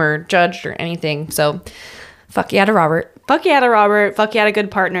shame or judged or anything. So fuck yeah to Robert. Fuck yeah to Robert. Fuck yeah to good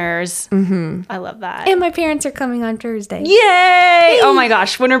partners. Mm-hmm. I love that. And my parents are coming on Thursday. Yay! Oh my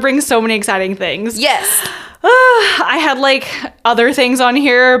gosh. Winter brings so many exciting things. Yes. I had like other things on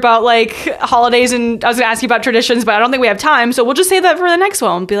here about like holidays, and I was gonna ask you about traditions, but I don't think we have time, so we'll just save that for the next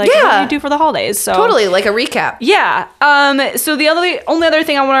one. Be like, what do you do for the holidays? So totally, like a recap. Yeah. So the only other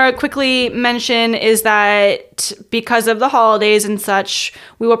thing I want to quickly mention is that because of the holidays and such,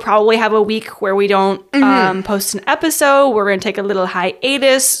 we will probably have a week where we don't post an episode. We're gonna take a little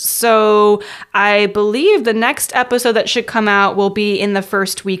hiatus. So I believe the next episode that should come out will be in the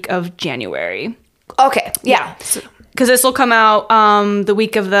first week of January. Okay. Yeah. Because this will come out the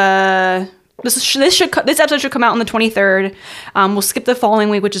week of the... This episode should come out on the 23rd. We'll skip the following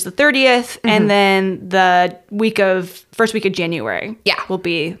week, which is the 30th. And then the first week of January will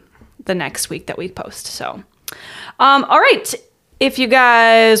be the next week that we post. So, all right. If you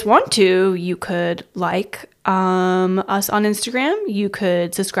guys want to, you could like us on Instagram. You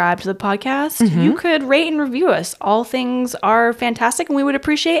could subscribe to the podcast. You could rate and review us. All things are fantastic, and we would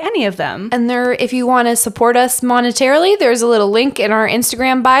appreciate any of them. And if you want to support us monetarily, there's a little link in our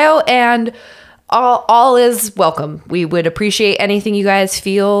Instagram bio, and all is welcome. We would appreciate anything you guys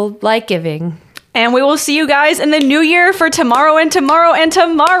feel like giving. And we will see you guys in the new year for tomorrow and tomorrow and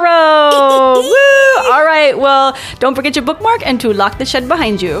tomorrow. Woo! All right. Well, don't forget your bookmark and to lock the shed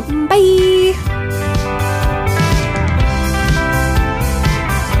behind you. Bye.